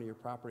put in front of your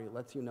property. It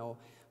lets you know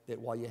that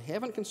while you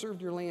haven't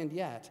conserved your land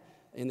yet,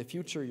 in the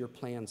future your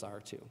plans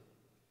are to.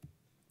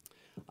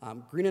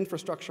 Green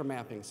infrastructure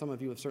mapping. Some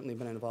of you have certainly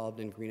been involved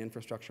in green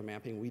infrastructure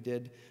mapping. We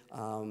did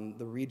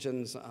the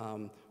region's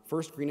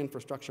first green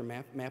infrastructure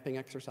mapping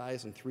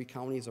exercise in 3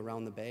 counties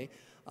around the Bay.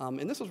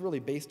 And this was really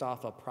based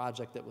off a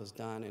project that was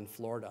done in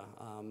Florida.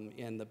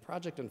 And the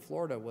project in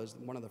Florida was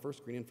one of the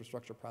first green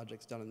infrastructure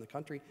projects done in the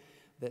country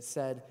that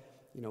said,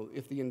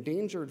 if the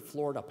endangered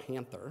Florida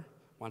panther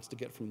wants to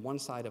get from one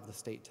side of the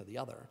state to the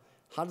other,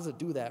 how does it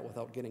do that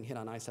without getting hit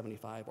on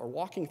I-75 or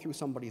walking through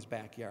somebody's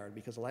backyard?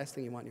 Because the last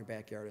thing you want in your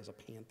backyard is a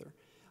panther.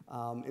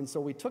 And so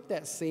we took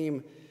that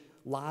same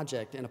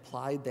logic and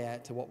applied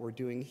that to what we're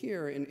doing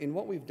here. And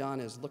what we've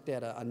done is looked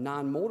at a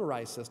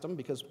non-motorized system,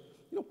 because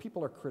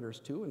people are critters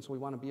too, and so we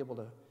want to be able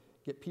to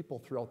get people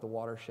throughout the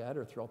watershed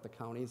or throughout the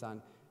counties on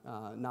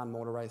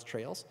non-motorized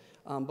trails.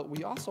 But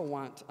we also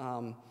want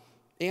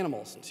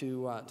animals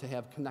to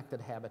have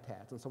connected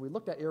habitats. And so we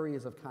looked at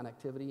areas of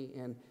connectivity,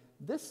 and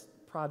this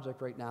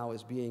project right now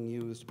is being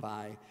used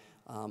by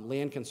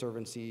land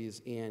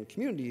conservancies and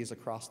communities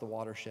across the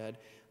watershed,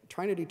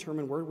 trying to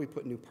determine where do we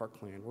put new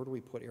parkland, where do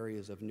we put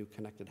areas of new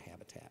connected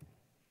habitat.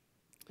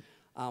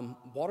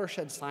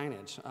 Watershed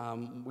signage.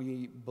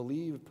 We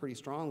believe pretty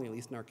strongly, at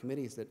least in our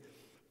committees, that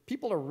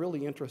people are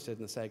really interested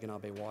in the Saginaw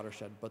Bay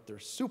watershed, but they're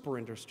super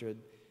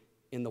interested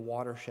in the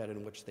watershed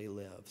in which they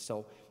live.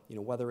 So,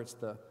 whether it's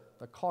the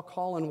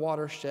Calcallan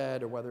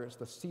watershed, or whether it's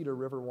the Cedar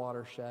River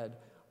watershed,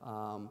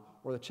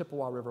 or the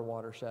Chippewa River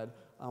watershed,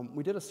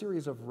 we did a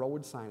series of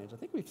road signage. I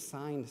think we've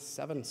signed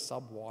 7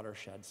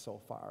 sub-watersheds so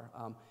far.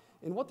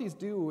 And what these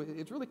do,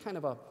 it's really kind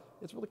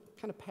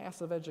of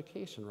passive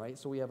education, right?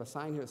 So we have a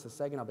sign here that says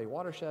Saginaw Bay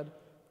Watershed,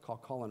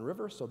 Calcallan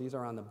River. So these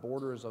are on the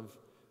borders of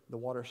the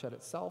watershed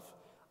itself.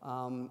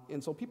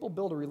 And so people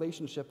build a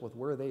relationship with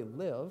where they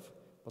live,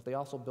 but they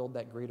also build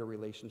that greater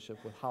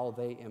relationship with how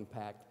they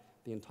impact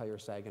the entire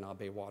Saginaw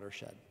Bay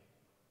watershed.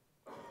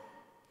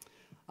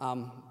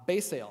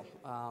 Bay Sail,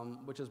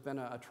 which has been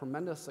a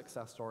tremendous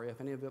success story. If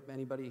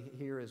anybody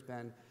here has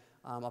been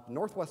up in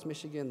Northwest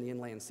Michigan, the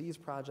Inland Seas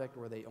Project,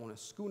 where they own a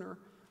schooner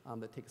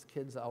that takes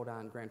kids out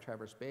on Grand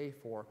Traverse Bay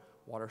for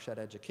watershed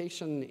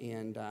education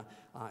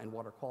and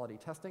water quality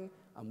testing.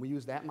 We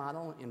use that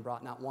model and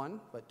brought not one,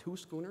 but 2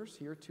 schooners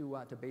here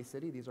to Bay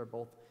City. These are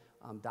both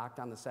docked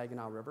on the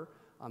Saginaw River.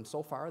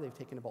 So far, they've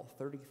taken about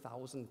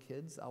 30,000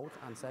 kids out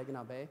on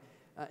Saginaw Bay.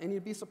 And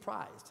you'd be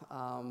surprised,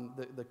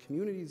 the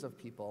communities of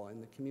people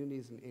and the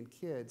communities and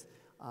kids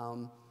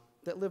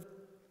that live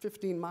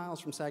 15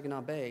 miles from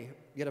Saginaw Bay,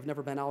 yet have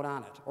never been out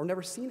on it or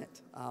never seen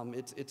it.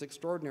 It's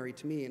extraordinary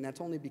to me, and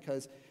that's only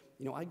because,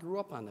 you know, I grew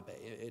up on the bay.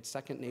 It's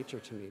second nature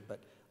to me,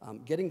 but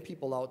getting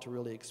people out to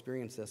really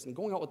experience this and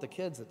going out with the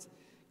kids, it's,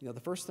 you know, the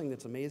first thing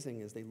that's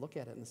amazing is they look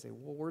at it and say,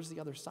 well, where's the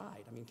other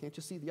side? I mean, can't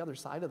you see the other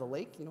side of the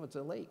lake? You know, it's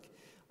a lake.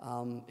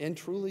 And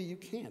truly you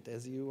can't,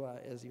 as you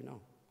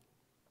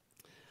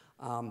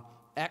know.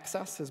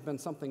 Access has been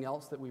something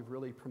else that we've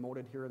really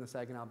promoted here in the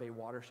Saginaw Bay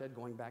watershed,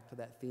 going back to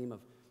that theme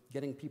of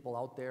getting people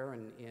out there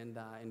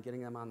and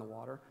getting them on the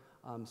water.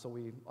 So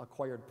we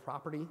acquired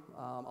property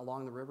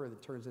along the river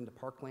that turns into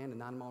parkland and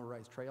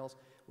non-motorized trails.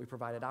 We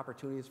provided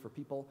opportunities for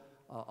people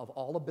of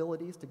all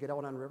abilities to get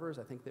out on rivers.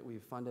 I think that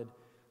we've funded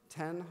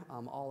 10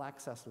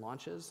 all-access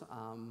launches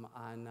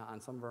on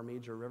some of our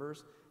major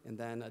rivers, and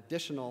then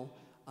additional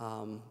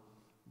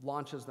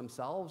launches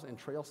themselves and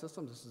trail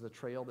systems. This is a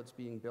trail that's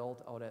being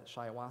built out at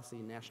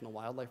Shiawassee National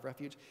Wildlife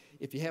Refuge.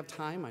 If you have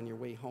time on your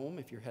way home,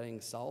 if you're heading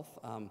south,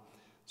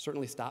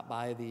 certainly stop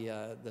by the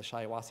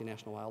Shiawassee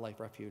National Wildlife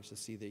Refuge to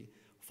see the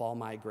fall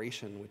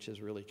migration, which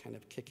is really kind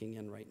of kicking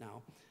in right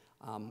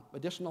now.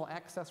 Additional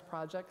access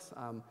projects.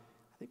 I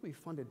think we've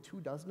funded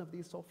 24 of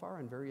these so far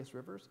on various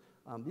rivers.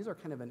 These are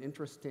kind of an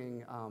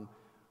interesting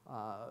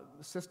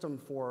system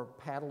for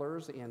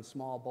paddlers and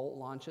small boat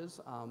launches.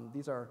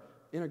 These are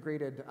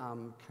integrated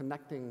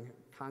connecting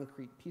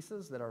concrete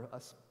pieces that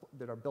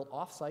are built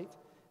off-site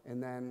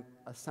and then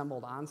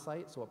assembled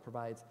on-site, so it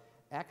provides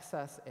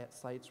access at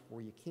sites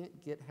where you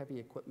can't get heavy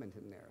equipment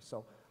in there.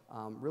 So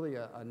really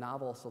a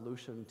novel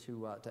solution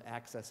to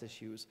access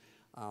issues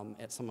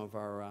at some of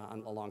our,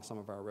 along some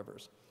of our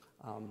rivers.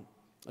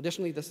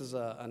 Additionally, this is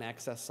an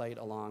access site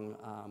along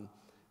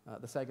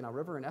the Saginaw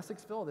River in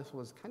Essexville. This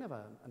was kind of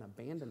an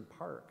abandoned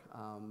park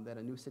that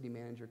a new city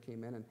manager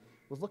came in and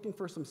was looking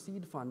for some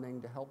seed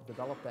funding to help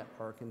develop that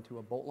park into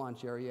a boat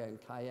launch area and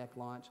kayak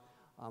launch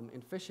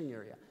and fishing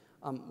area.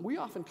 We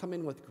often come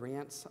in with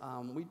grants.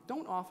 We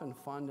don't often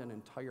fund an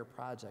entire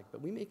project,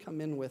 but we may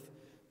come in with,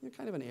 you know,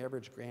 kind of an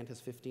average grant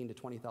is $15,000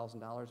 to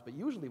 $20,000, but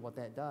usually what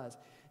that does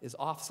is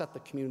offset the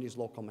community's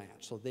local match,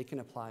 so they can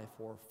apply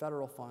for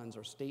federal funds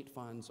or state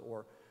funds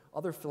or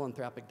other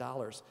philanthropic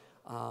dollars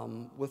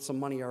with some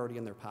money already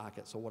in their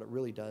pocket. So what it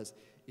really does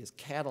is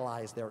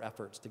catalyze their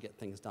efforts to get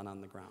things done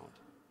on the ground.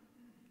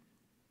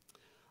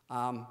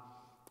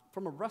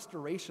 From a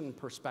restoration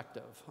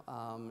perspective,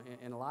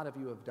 and a lot of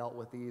you have dealt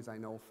with these, I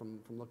know from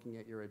looking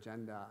at your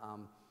agenda,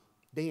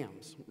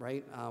 dams,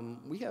 right?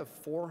 We have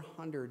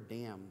 400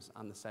 dams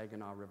on the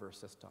Saginaw River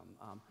system.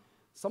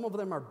 Some of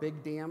them are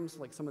big dams,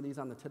 like some of these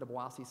on the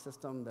Tittabawassee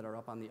system that are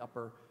up on the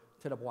upper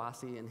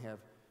Tittabawassee and have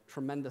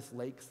tremendous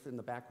lakes in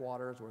the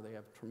backwaters where they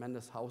have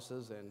tremendous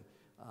houses and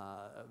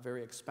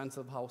very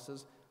expensive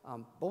houses.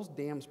 Those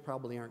dams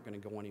probably aren't going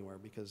to go anywhere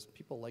because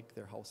people like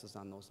their houses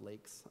on those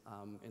lakes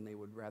and they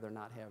would rather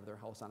not have their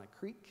house on a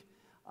creek.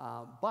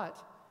 But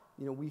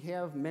you know, we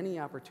have many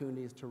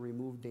opportunities to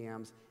remove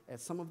dams at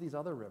some of these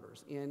other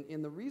rivers.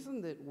 And the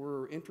reason that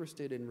we're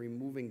interested in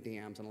removing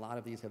dams, and a lot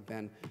of these have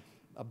been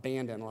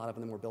abandoned, a lot of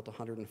them were built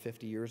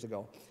 150 years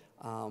ago,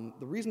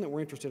 the reason that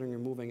we're interested in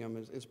removing them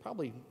is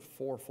probably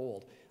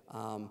fourfold.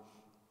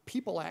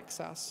 People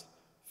access,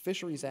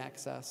 fisheries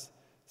access,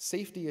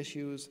 safety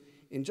issues,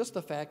 and just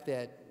the fact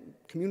that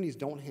communities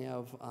don't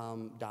have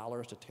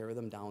dollars to tear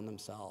them down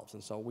themselves.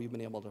 And so we've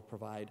been able to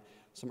provide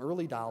some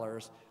early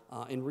dollars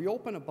and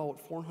reopen about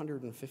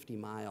 450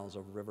 miles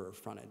of river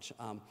frontage.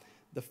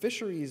 The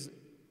fisheries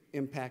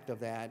impact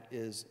of that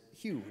is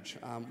huge.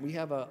 We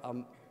have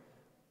a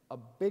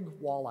big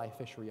walleye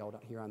fishery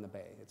out here on the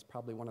bay. It's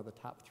probably one of the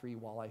top 3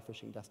 walleye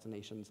fishing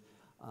destinations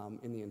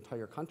in the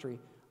entire country.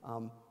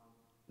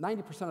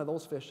 90% of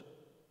those fish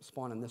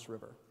spawn in this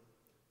river,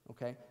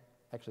 okay?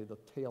 Actually, the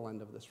tail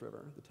end of this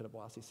river, the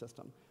Tittabawassee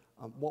system.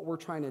 What we're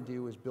trying to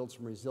do is build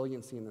some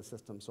resiliency in the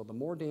system. So the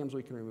more dams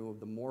we can remove,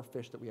 the more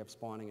fish that we have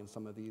spawning in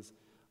some of these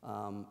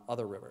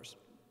other rivers.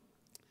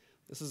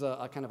 This is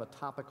a kind of a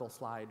topical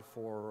slide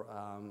for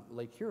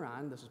Lake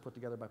Huron. This was put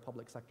together by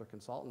public sector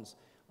consultants.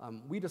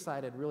 We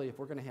decided really if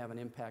we're going to have an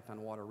impact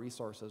on water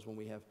resources when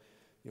we have,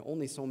 you know,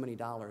 only so many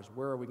dollars,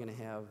 where are we going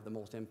to have the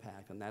most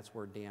impact? And that's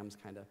where dams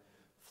kind of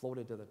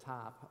floated to the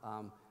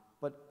top.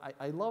 But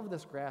I love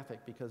this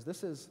graphic because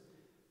this is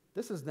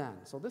then.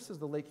 So this is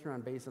the Lake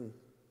Huron Basin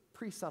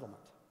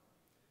pre-settlement.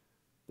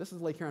 This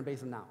is Lake Huron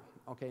Basin now,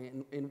 okay?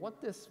 And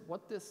what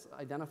this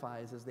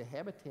identifies is the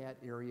habitat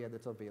area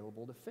that's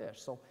available to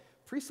fish. So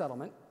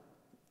pre-settlement,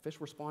 fish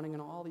were spawning in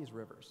all these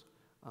rivers.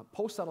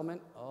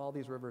 Post-settlement, all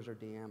these rivers are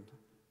dammed,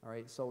 all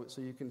right? So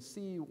you can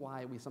see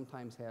why we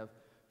sometimes have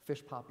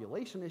fish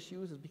population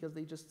issues is because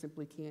they just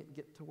simply can't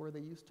get to where they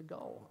used to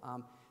go.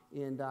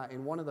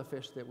 And one of the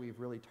fish that we've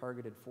really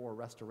targeted for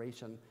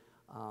restoration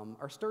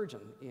are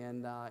sturgeon.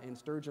 And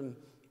sturgeon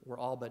were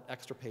all but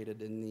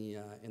extirpated in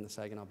the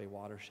Saginaw Bay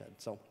watershed.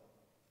 So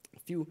a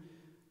few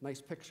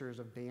nice pictures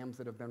of dams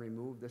that have been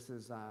removed. This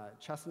is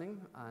Chesaning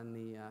on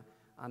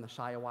the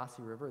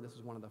Shiawassee River. This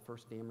is one of the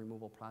first dam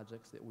removal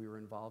projects that we were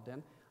involved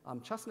in.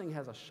 Chesaning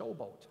has a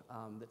showboat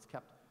that's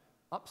kept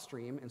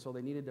upstream, and so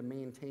they needed to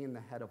maintain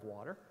the head of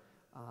water.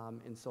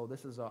 And so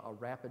this is a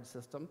rapid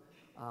system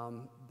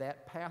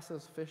that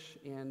passes fish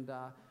and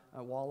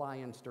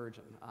walleye and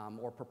sturgeon,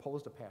 or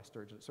proposed to pass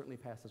sturgeon. It certainly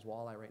passes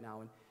walleye right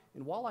now.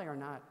 And walleye are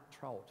not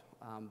trout.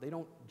 They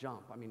don't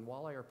jump. I mean,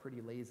 walleye are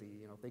pretty lazy.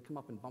 You know, if they come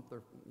up and bump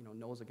their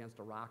nose against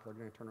a rock, they're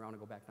going to turn around and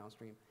go back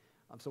downstream.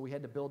 So we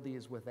had to build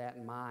these with that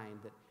in mind,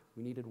 that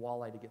we needed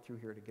walleye to get through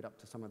here to get up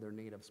to some of their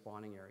native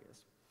spawning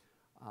areas.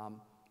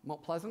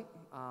 Mount Pleasant,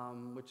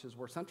 which is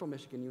where Central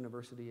Michigan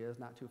University is,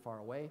 not too far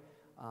away,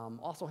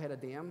 also had a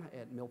dam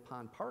at Mill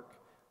Pond Park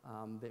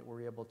that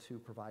we're able to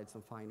provide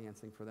some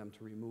financing for them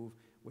to remove,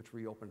 which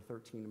reopened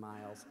 13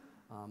 miles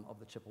of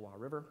the Chippewa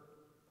River.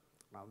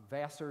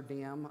 Vassar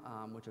Dam,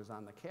 which is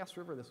on the Cass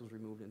River, this was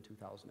removed in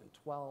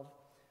 2012.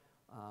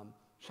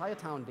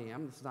 Shiatown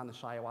Dam, this is on the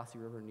Shiawassee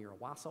River near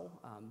Owasso.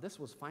 This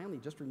was finally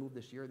just removed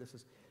this year. This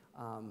is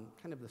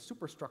kind of the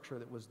superstructure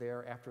that was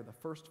there after the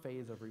first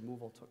phase of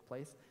removal took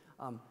place.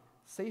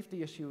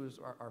 Safety issues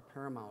are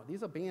paramount.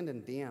 These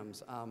abandoned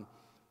dams,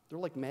 they're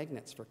like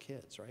magnets for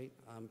kids, right?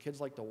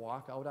 Kids like to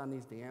walk out on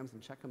these dams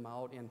and check them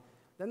out, and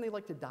then they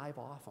like to dive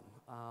off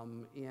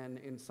them.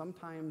 And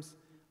sometimes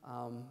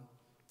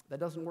that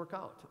doesn't work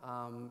out.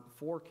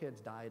 4 kids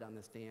died on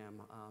this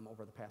dam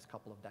over the past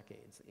couple of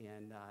decades,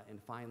 and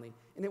finally,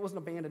 and it was an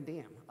abandoned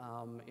dam.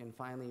 And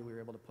finally, we were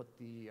able to put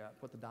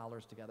the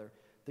dollars together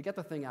to get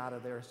the thing out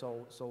of there,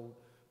 so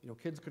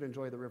kids could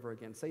enjoy the river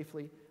again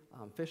safely.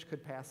 Fish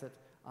could pass it,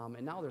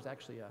 and now there's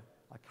actually a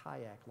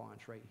kayak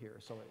launch right here,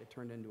 so it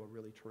turned into a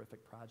really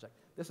terrific project.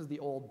 This is the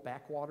old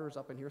backwaters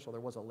up in here, so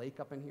there was a lake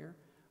up in here.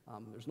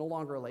 There's no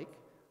longer a lake,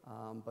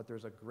 but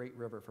there's a great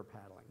river for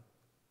paddling.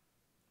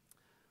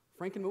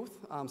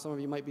 Frankenmuth, some of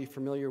you might be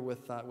familiar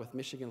with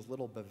Michigan's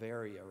Little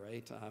Bavaria,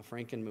 right?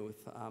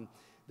 Frankenmuth.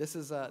 This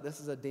is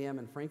a dam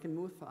in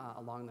Frankenmuth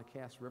along the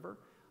Cass River.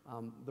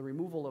 The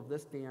removal of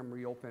this dam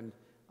reopened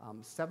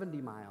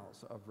 70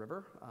 miles of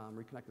river,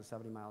 reconnected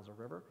 70 miles of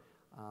river.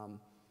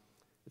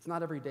 It's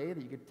not every day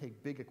that you get to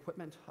take big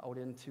equipment out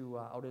into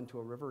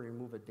a river and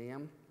remove a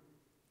dam.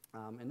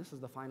 And this is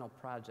the final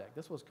project.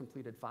 This was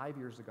completed 5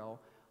 years ago.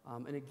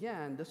 And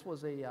again, this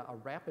was a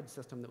rapid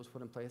system that was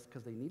put in place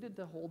because they needed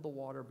to hold the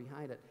water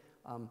behind it.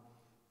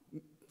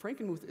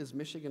 Frankenmuth is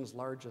Michigan's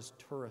largest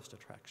tourist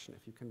attraction,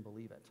 if you can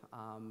believe it.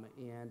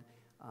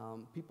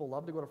 People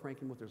love to go to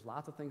Frankenmuth. There's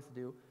lots of things to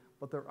do,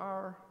 but there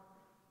are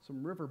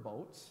some river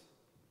boats.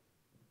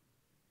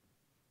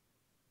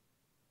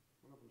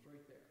 One of them's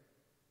right there.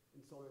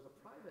 And so there's a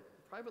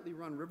privately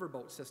run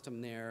riverboat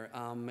system there,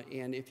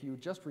 and if you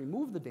just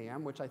remove the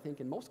dam, which I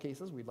think in most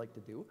cases we'd like to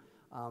do,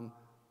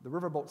 the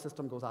riverboat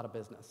system goes out of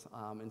business.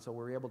 And so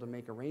we're able to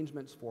make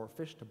arrangements for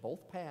fish to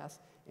both pass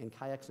and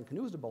kayaks and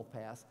canoes to both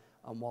pass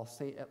while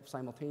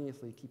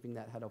simultaneously keeping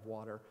that head of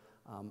water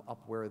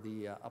up where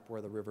the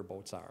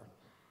riverboats are.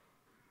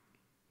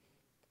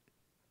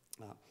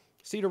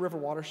 Cedar River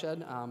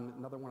Watershed,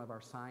 another one of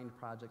our signed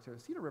projects here.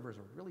 Cedar River is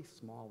a really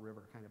small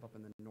river, kind of up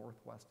in the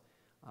northwest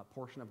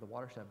portion of the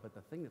watershed, but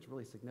the thing that's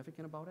really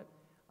significant about it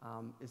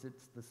is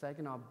it's the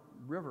Saginaw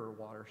River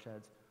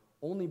watershed's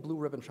only blue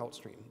ribbon trout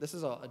stream. This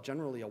is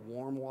generally a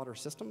warm water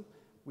system.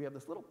 We have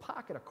this little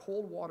pocket of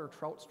cold water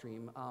trout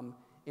stream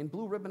and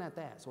blue ribbon at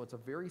that, so it's a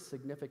very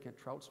significant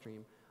trout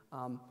stream.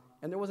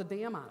 And there was a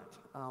dam on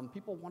it.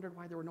 People wondered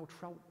why there were no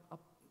trout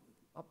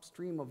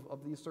upstream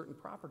of these certain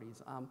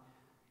properties.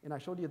 And I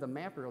showed you the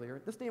map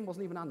earlier. This dam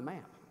wasn't even on the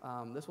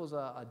map. This was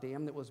a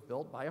dam that was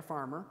built by a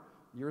farmer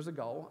years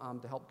ago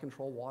to help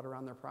control water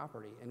on their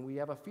property. And we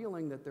have a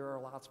feeling that there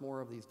are lots more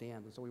of these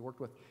dams. And so we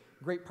worked with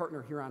a great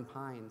partner here on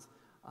Pines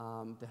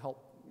to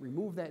help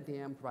remove that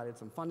dam, provided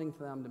some funding to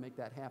them to make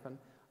that happen,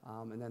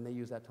 and then they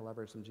use that to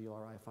leverage some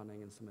GLRI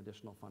funding and some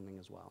additional funding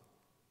as well.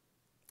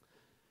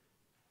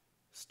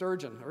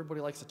 Sturgeon. Everybody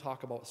likes to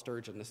talk about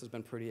sturgeon. This has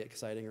been pretty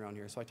exciting around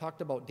here. So I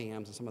talked about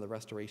dams and some of the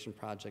restoration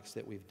projects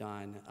that we've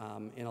done,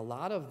 and a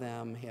lot of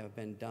them have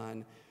been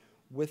done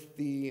with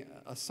the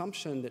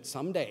assumption that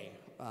someday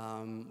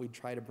we'd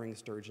try to bring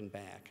sturgeon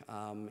back.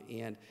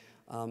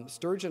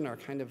 Sturgeon are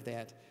kind of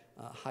that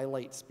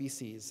highlight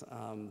species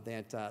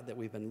that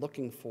we've been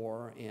looking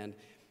for, and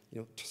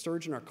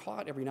sturgeon are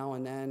caught every now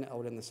and then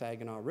out in the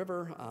Saginaw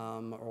River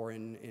or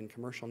in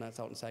commercial nets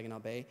out in Saginaw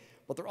Bay,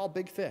 but they're all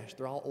big fish.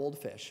 They're all old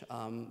fish.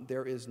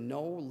 There is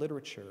no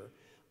literature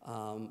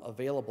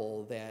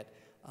available that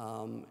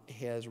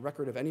has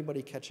record of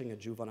anybody catching a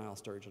juvenile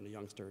sturgeon, a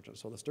young sturgeon.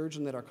 So the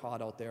sturgeon that are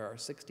caught out there are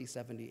 60,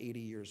 70, 80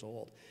 years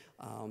old.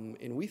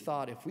 And we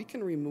thought if we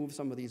can remove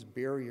some of these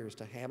barriers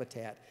to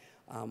habitat,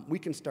 we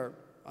can start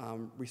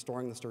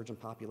restoring the sturgeon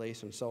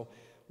population. So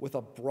with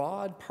a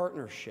broad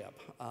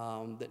partnership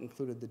that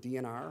included the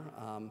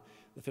DNR,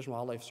 the Fish and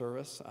Wildlife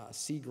Service,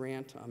 Sea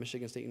Grant,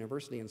 Michigan State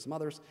University, and some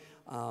others,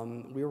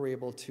 we were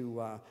able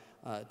to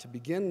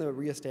begin the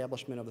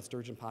reestablishment of the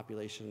sturgeon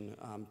population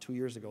 2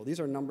 years ago. These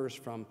are numbers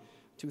from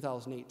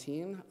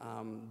 2018.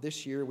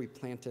 This year we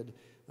planted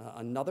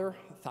another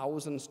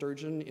 1,000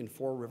 sturgeon in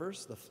 4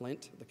 rivers, the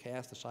Flint, the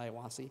Cass, the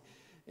Shiawassee,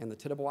 and the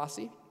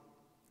Tittabawassee.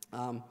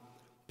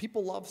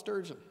 People love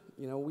sturgeon.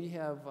 You know, we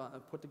have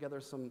put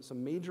together some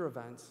major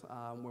events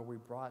where we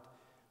brought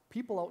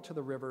people out to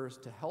the rivers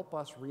to help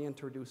us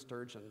reintroduce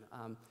sturgeon.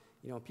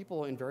 You know,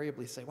 people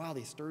invariably say, wow,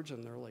 these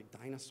sturgeon, they're like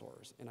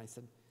dinosaurs. And I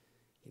said,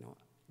 you know,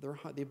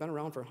 they've been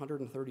around for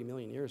 130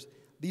 million years.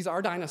 These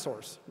are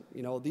dinosaurs.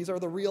 You know, these are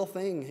the real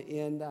thing.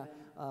 And,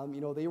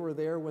 you know, they were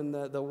there when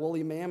the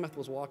woolly mammoth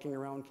was walking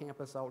around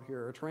campus out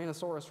here, or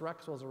Tyrannosaurus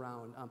rex was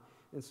around.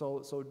 And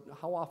so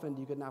how often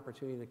do you get an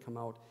opportunity to come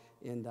out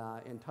and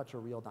touch a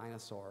real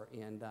dinosaur?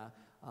 And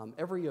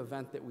every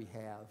event that we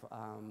have,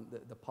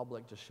 the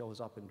public just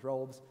shows up in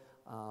droves,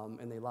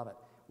 and they love it.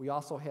 We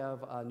also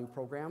have a new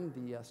program,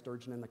 the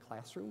Sturgeon in the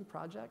Classroom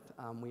project.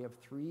 We have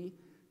 3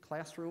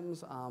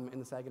 classrooms in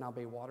the Saginaw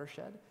Bay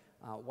Watershed,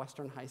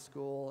 Western High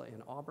School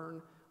in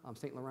Auburn,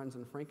 St. Lorenz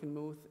in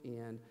Frankenmuth,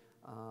 and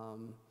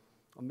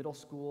a middle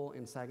school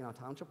in Saginaw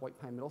Township, White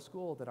Pine Middle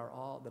School, that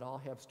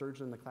all have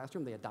sturgeon in the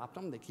classroom. They adopt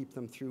them, they keep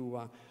them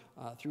through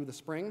the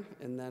spring,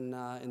 and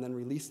then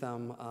release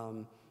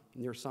them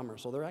near summer.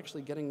 So they're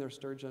actually getting their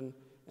sturgeon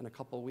in a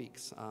couple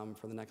weeks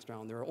for the next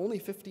round. There are only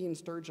 15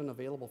 sturgeon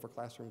available for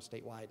classrooms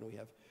statewide, and we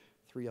have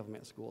 3 of them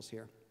at schools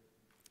here.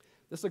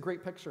 This is a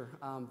great picture.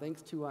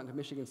 Thanks to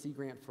Michigan Sea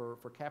Grant for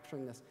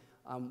capturing this.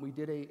 We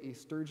did a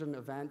sturgeon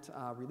event,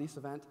 release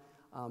event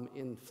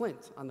in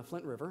Flint, on the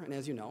Flint River, and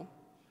as you know,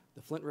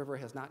 the Flint River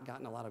has not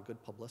gotten a lot of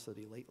good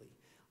publicity lately.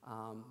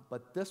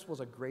 But this was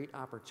a great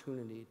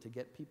opportunity to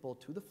get people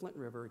to the Flint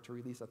River to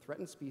release a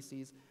threatened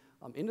species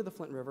into the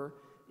Flint River.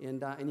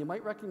 And you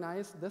might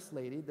recognize this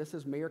lady. This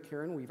is Mayor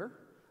Karen Weaver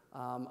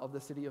of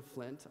the city of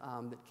Flint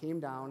that came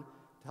down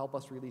to help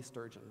us release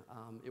sturgeon.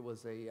 It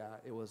was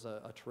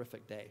a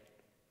terrific day.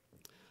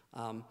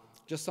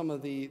 Just some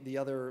of the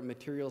other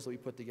materials that we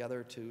put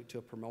together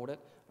to promote it.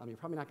 You're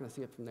probably not going to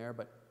see it from there,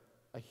 but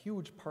a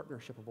huge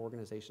partnership of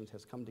organizations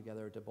has come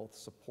together to both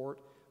support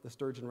the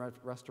sturgeon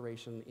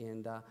restoration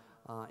and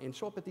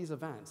show up at these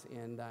events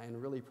and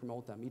really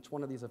promote them. Each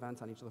one of these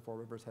events on each of the 4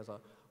 rivers has a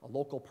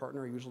local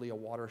partner, usually a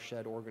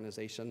watershed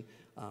organization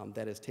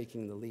that is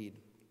taking the lead.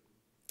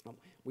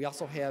 We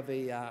also have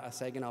a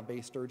Saginaw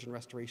Bay Sturgeon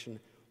Restoration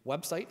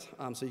website,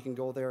 so you can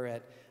go there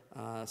at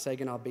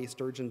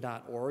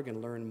saginawbaysturgeon.org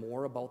and learn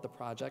more about the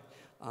project.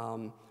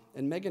 And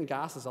Megan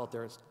Goss is out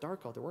there. It's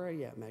dark out there. Where are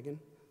you at, Megan?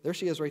 There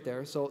she is right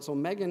there. So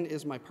Megan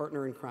is my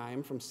partner in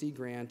crime from Sea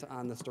Grant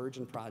on the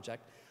Sturgeon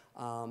project,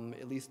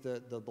 at least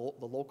the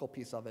local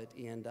piece of it,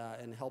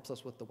 and helps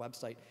us with the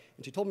website.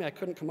 And she told me I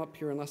couldn't come up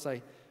here unless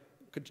I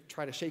could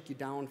try to shake you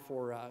down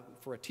for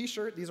a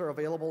t-shirt. These are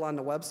available on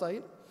the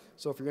website.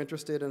 So if you're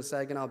interested in a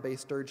Saginaw Bay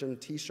Sturgeon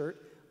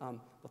t-shirt,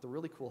 but the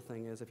really cool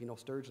thing is, if you know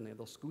sturgeon, they have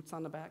those scoots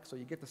on the back, so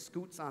you get the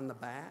scoots on the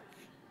back.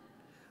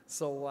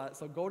 So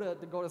go to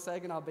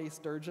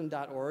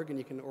saginawbaysturgeon.org and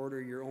you can order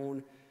your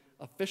own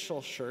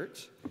official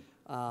shirt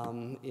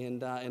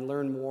and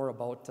learn more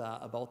about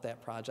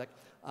that project.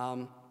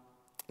 I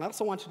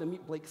also want you to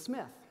meet Blake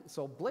Smith.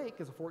 So Blake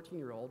is a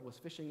 14-year-old, was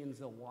fishing in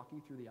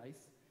Zilwaukee through the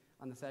ice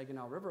on the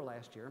Saginaw River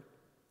last year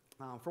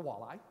for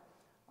walleye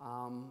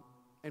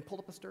and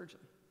pulled up a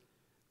sturgeon.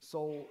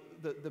 So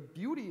the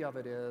beauty of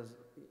it is,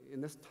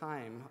 in this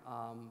time,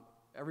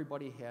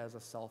 everybody has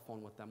a cell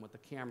phone with them with the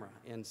camera.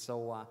 And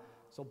so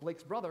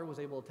Blake's brother was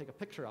able to take a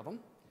picture of him.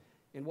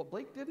 And what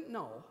Blake didn't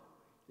know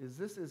is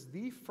this is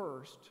the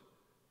first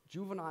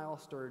juvenile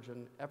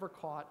sturgeon ever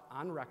caught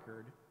on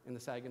record in the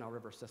Saginaw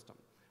River system.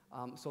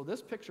 So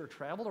this picture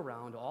traveled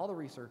around to all the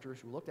researchers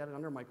who looked at it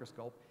under a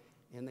microscope,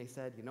 and they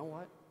said, you know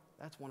what?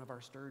 That's one of our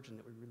sturgeon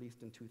that we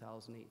released in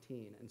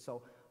 2018. And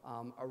so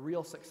a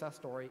real success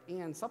story.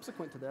 And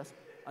subsequent to this,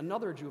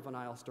 another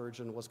juvenile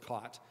sturgeon was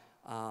caught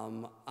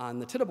on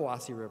the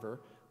Tittabawassee River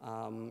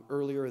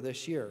earlier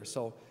this year.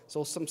 So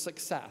some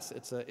success.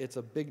 It's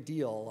a big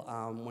deal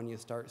when you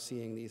start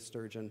seeing these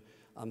sturgeon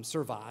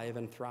survive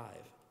and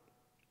thrive.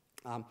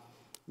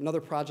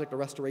 Another project, a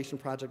restoration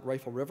project,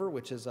 Rifle River,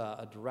 which is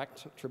a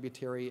direct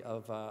tributary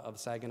of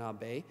Saginaw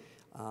Bay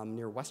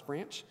near West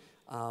Branch.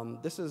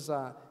 This is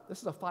a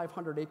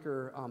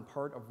 500-acre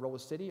part of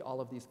Rose City.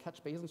 All of these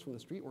catch basins from the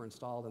street were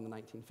installed in the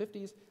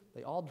 1950s.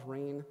 They all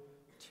drain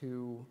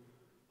to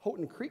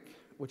Houghton Creek,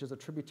 which is a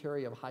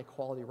tributary of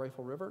high-quality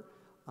Rifle River,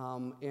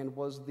 and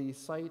was the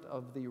site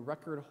of the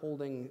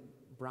record-holding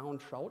brown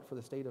trout for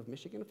the state of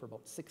Michigan for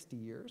about 60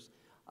 years.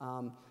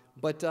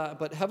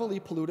 But heavily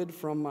polluted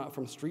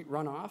from street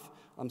runoff.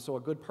 So a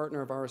good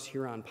partner of ours,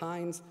 Huron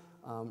Pines,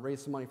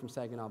 raised some money from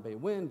Saginaw Bay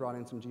Wind, brought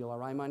in some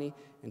GLRI money,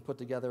 and put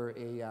together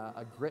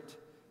a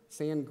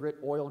sand grit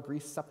oil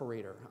grease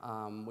separator,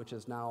 which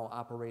is now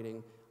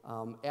operating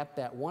at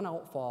that one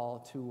outfall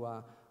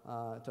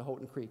to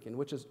Houghton Creek. And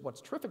which is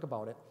what's terrific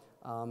about it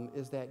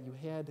is that you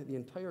had the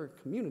entire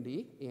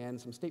community and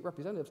some state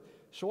representatives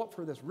show up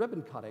for this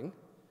ribbon cutting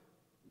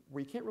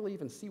where you can't really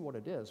even see what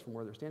it is from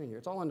where they're standing here.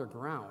 It's all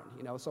underground,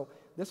 you know. So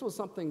this was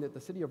something that the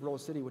city of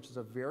Rose City, which is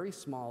a very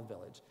small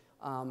village,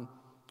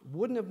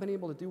 wouldn't have been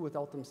able to do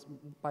without them,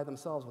 by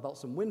themselves, without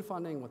some wind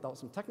funding, without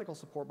some technical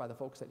support by the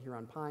folks at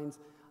Huron Pines,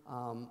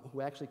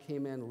 who actually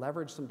came in,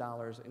 leveraged some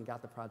dollars, and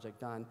got the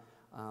project done,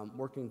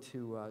 working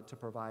to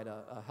provide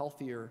a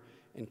healthier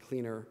and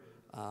cleaner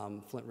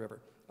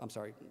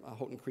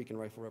Houghton Creek and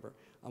Rifle River.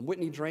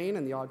 Whitney Drain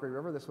and the Augury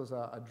River, this was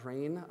a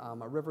drain,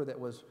 a river that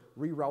was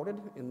rerouted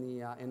in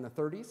the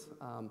 30s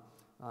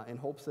in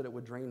hopes that it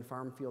would drain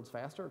farm fields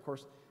faster. Of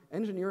course,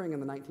 engineering in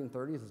the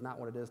 1930s is not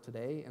what it is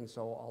today, and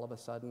so all of a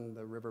sudden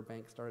the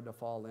riverbank started to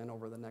fall in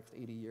over the next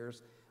 80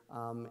 years,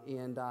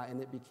 and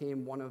it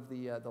became one of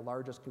the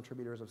largest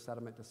contributors of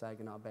sediment to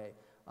Saginaw Bay.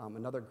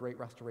 Another great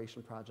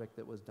restoration project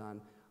that was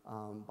done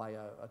by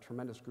a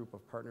tremendous group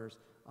of partners,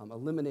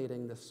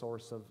 eliminating this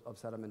source of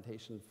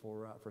sedimentation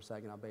for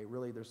Saginaw Bay.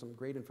 Really, there's some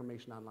great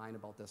information online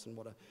about this and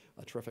what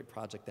a terrific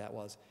project that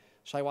was.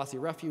 Shiawassee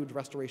Refuge,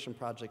 restoration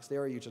projects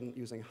there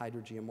using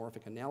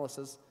hydrogeomorphic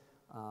analysis.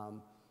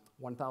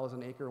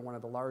 1,000 acre, one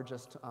of the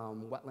largest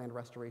wetland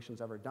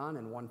restorations ever done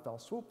in one fell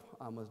swoop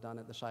was done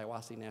at the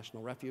Shiawassee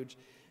National Refuge.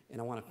 And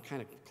I want to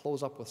kind of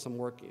close up with some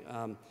work.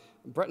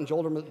 Breton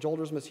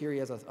Joldersma is here. He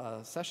has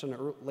a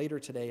session later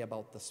today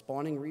about the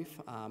spawning reef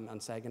on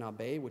Saginaw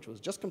Bay, which was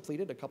just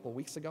completed a couple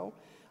weeks ago.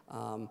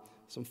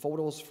 Some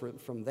photos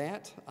from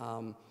that.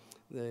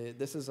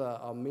 This is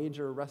a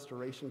major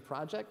restoration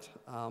project.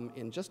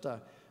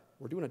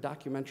 We're doing a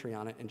documentary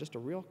on it, and just a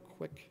real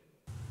quick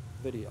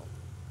video.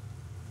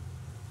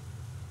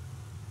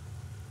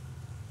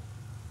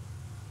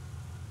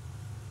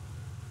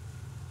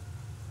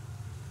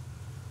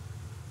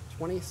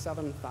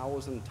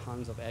 27,000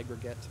 tons of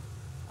aggregate.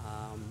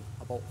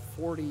 About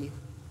 40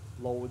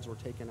 loads were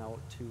taken out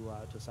to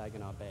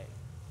Saginaw Bay.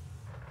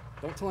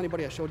 Don't tell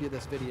anybody I showed you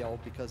this video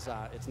because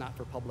it's not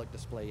for public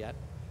display yet.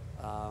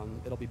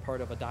 It'll be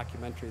part of a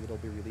documentary that'll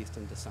be released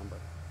in December.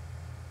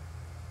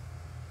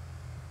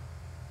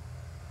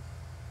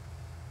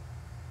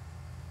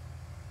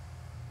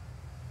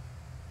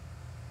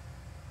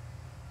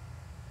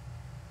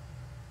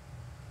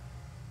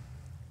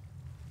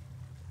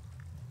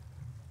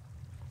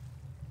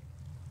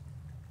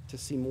 To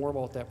see more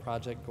about that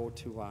project, go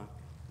to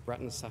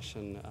Breton's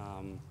session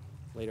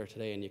later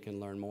today and you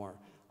can learn more.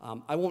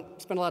 I won't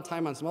spend a lot of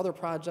time on some other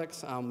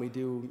projects. We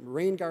do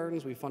rain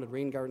gardens. We funded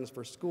rain gardens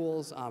for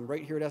schools.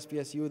 Right here at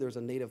SVSU, there's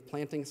a native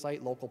planting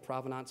site, local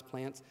provenance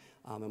plants.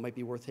 It might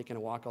be worth taking a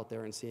walk out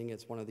there and seeing it.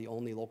 It's one of the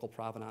only local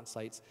provenance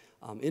sites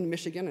in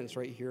Michigan, and it's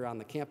right here on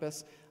the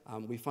campus.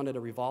 We funded a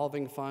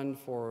revolving fund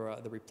for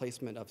the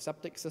replacement of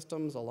septic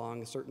systems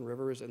along certain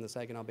rivers in the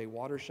Saginaw Bay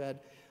watershed.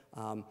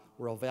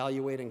 We're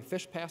evaluating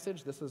fish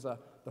passage. This is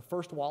the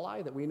first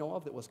walleye that we know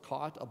of that was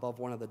caught above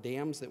one of the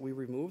dams that we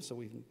removed, so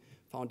we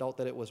found out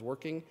that it was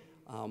working.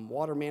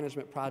 Water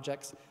management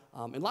projects,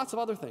 and lots of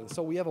other things.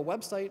 So we have a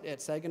website at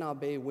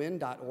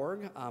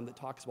SaginawBayWin.org that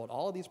talks about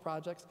all of these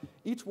projects.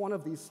 Each one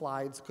of these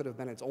slides could have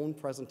been its own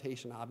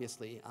presentation,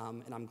 obviously,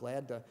 and I'm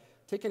glad to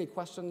take any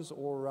questions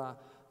or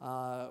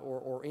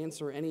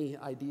answer any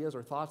ideas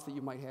or thoughts that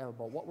you might have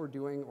about what we're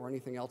doing or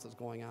anything else that's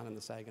going on in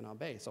the Saginaw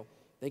Bay. So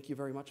thank you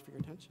very much for your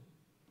attention.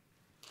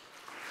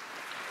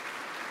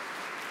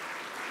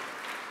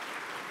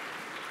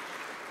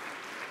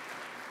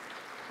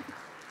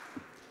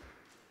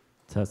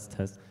 Test,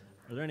 test.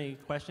 Are there any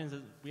questions?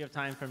 We have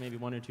time for maybe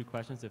one or two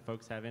questions if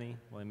folks have any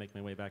while I make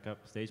my way back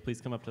up stage.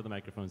 Please come up to the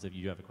microphones if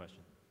you do have a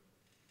question.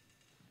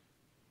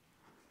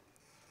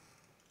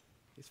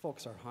 These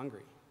folks are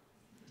hungry.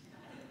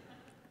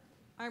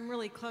 I'm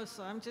really close,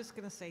 so I'm just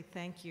going to say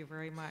thank you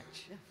very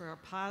much for a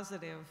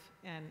positive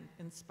and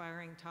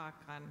inspiring talk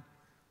on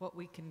what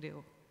we can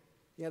do.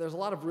 Yeah, there's a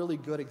lot of really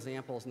good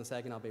examples in the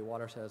Saginaw Bay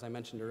watershed. As I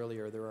mentioned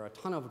earlier, there are a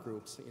ton of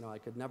groups. You know, I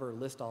could never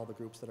list all the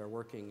groups that are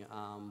working,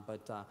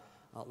 but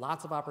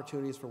lots of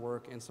opportunities for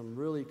work and some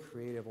really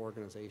creative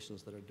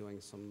organizations that are doing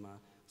some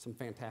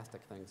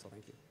fantastic things, so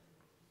thank you.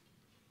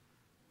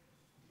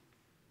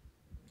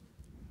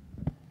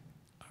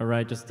 All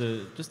right, just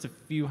a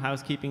few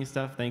housekeeping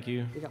stuff. Thank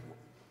you. You got one.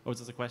 Oh, was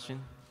this a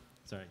question?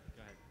 Sorry,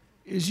 go ahead.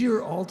 Is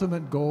your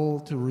ultimate goal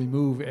to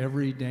remove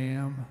every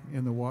dam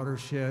in the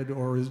watershed,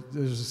 or is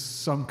there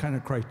some kind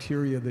of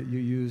criteria that you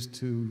use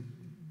to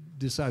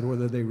decide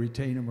whether they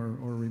retain them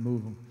or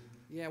remove them?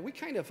 Yeah, we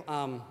kind of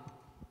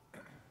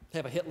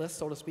have a hit list,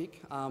 so to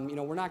speak. You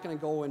know, we're not going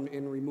to go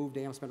and remove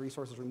dams, spend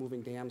resources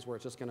removing dams where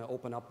it's just going to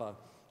open up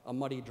a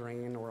muddy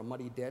drain or a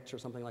muddy ditch or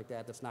something like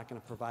that that's not going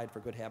to provide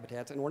for good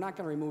habitats. And we're not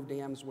going to remove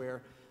dams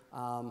where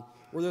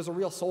there's a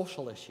real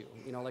social issue.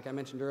 You know, like I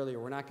mentioned earlier,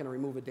 we're not going to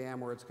remove a dam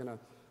where it's going to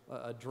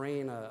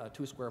drain a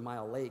 2 square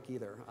mile lake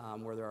either,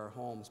 where there are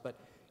homes. But,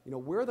 you know,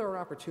 where there are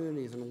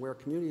opportunities and where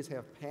communities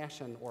have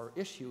passion or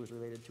issues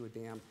related to a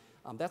dam,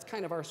 that's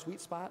kind of our sweet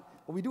spot.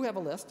 But we do have a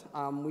list.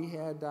 We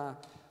had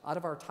Out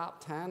of our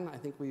top 10, I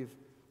think we've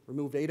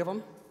removed 8 of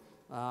them.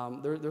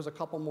 There's a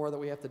couple more that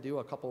we have to do,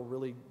 a couple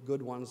really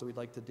good ones that we'd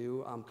like to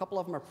do. A couple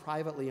of them are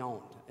privately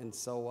owned, and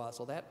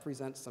so that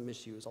presents some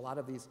issues. A lot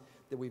of these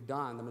that we've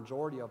done, the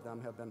majority of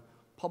them have been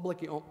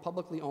publicly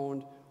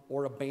owned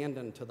or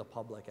abandoned to the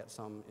public in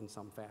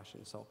some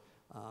fashion. So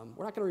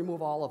we're not going to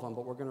remove all of them,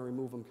 but we're going to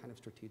remove them kind of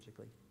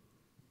strategically.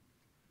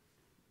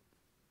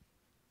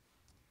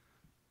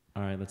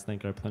 All right, let's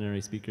thank our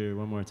plenary speaker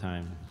one more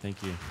time.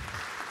 Thank you.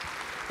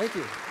 Thank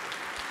you.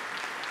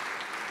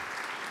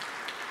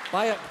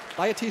 Buy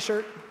a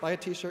t-shirt, go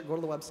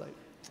to the website.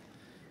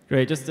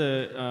 Great, just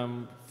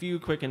a few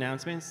quick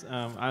announcements.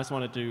 I just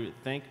wanted to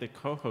thank the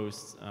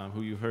co-hosts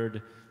who you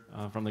heard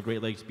from the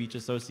Great Lakes Beach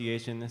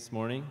Association this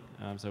morning.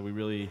 So we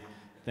really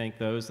thank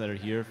those that are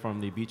here from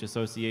the Beach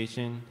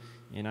Association.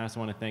 And I also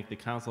want to thank the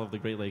Council of the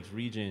Great Lakes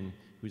Region,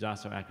 who's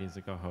also acting as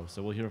a co-host.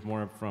 So we'll hear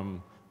more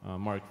from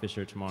Mark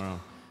Fisher tomorrow.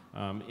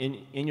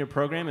 In your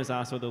program is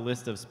also the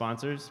list of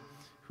sponsors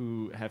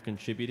who have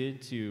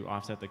contributed to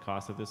offset the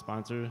cost of this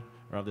sponsor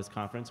or of this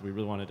conference. We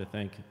really wanted to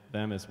thank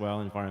them as well: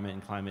 Environment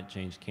and Climate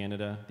Change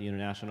Canada, the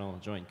International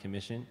Joint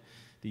Commission,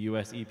 the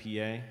US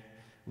EPA,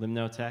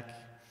 Limnotech,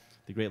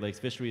 the Great Lakes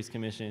Fisheries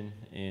Commission,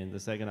 and the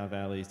Saginaw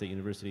Valley State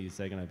University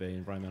Saginaw Bay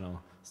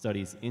Environmental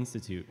Studies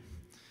Institute.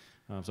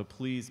 So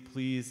please,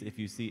 if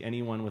you see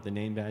anyone with a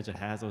name badge that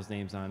has those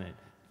names on it,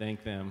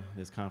 thank them.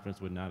 This conference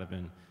would not have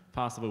been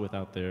possible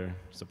without their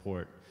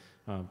support.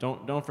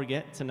 Don't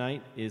forget,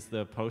 tonight is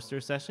the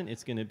poster session.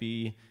 It's going to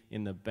be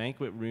in the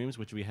banquet rooms,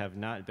 which we have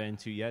not been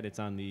to yet. It's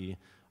on the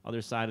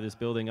other side of this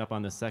building, up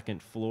on the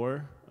second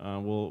floor.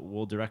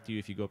 We'll direct you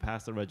if you go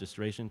past the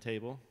registration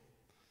table.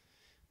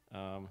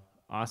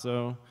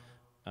 Also,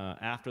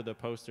 after the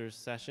poster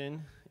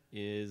session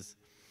is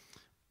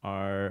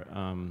our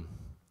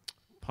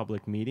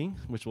public meeting,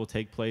 which will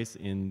take place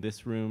in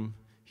this room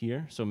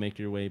here. So make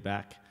your way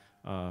back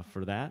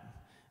for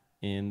that.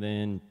 And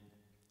then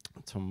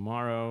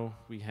tomorrow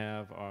we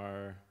have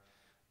our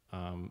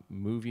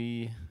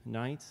movie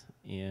night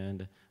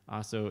and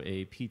also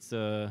a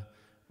pizza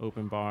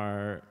open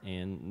bar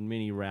and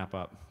mini wrap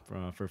up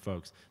for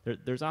folks.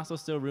 There's also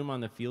still room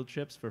on the field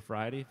trips for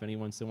Friday. If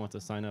anyone still wants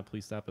to sign up,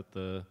 please stop at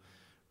the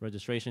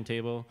registration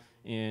table.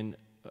 And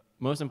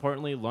most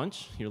importantly,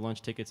 lunch. Your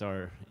lunch tickets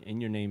are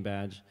in your name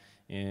badge,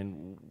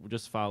 and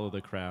just follow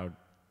the crowd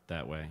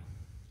that way.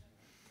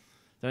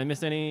 Did I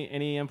miss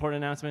any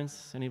important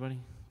announcements? Anybody?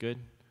 Good?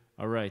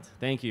 All right,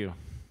 thank you.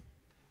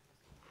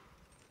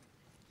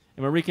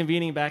 And we're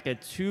reconvening back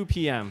at 2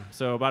 p.m.,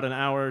 so about an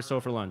hour or so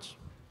for lunch.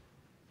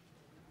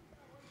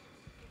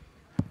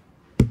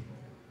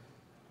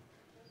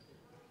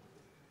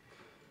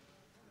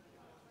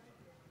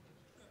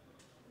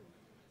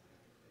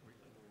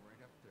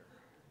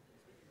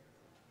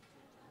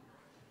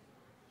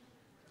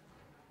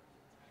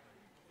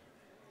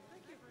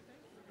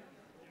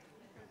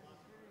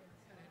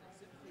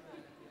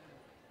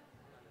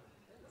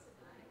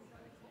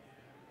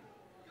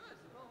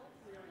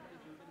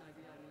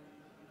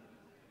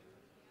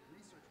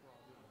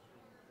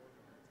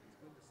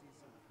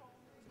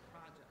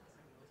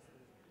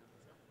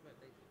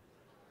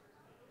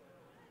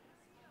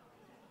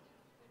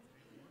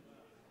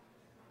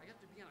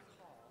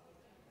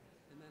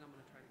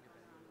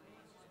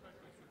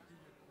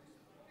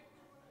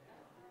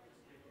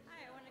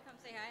 Hi, I wanted to come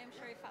say hi. I'm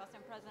Sherry Faust.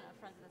 I'm president of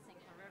Friends of the St.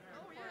 Clair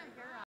River.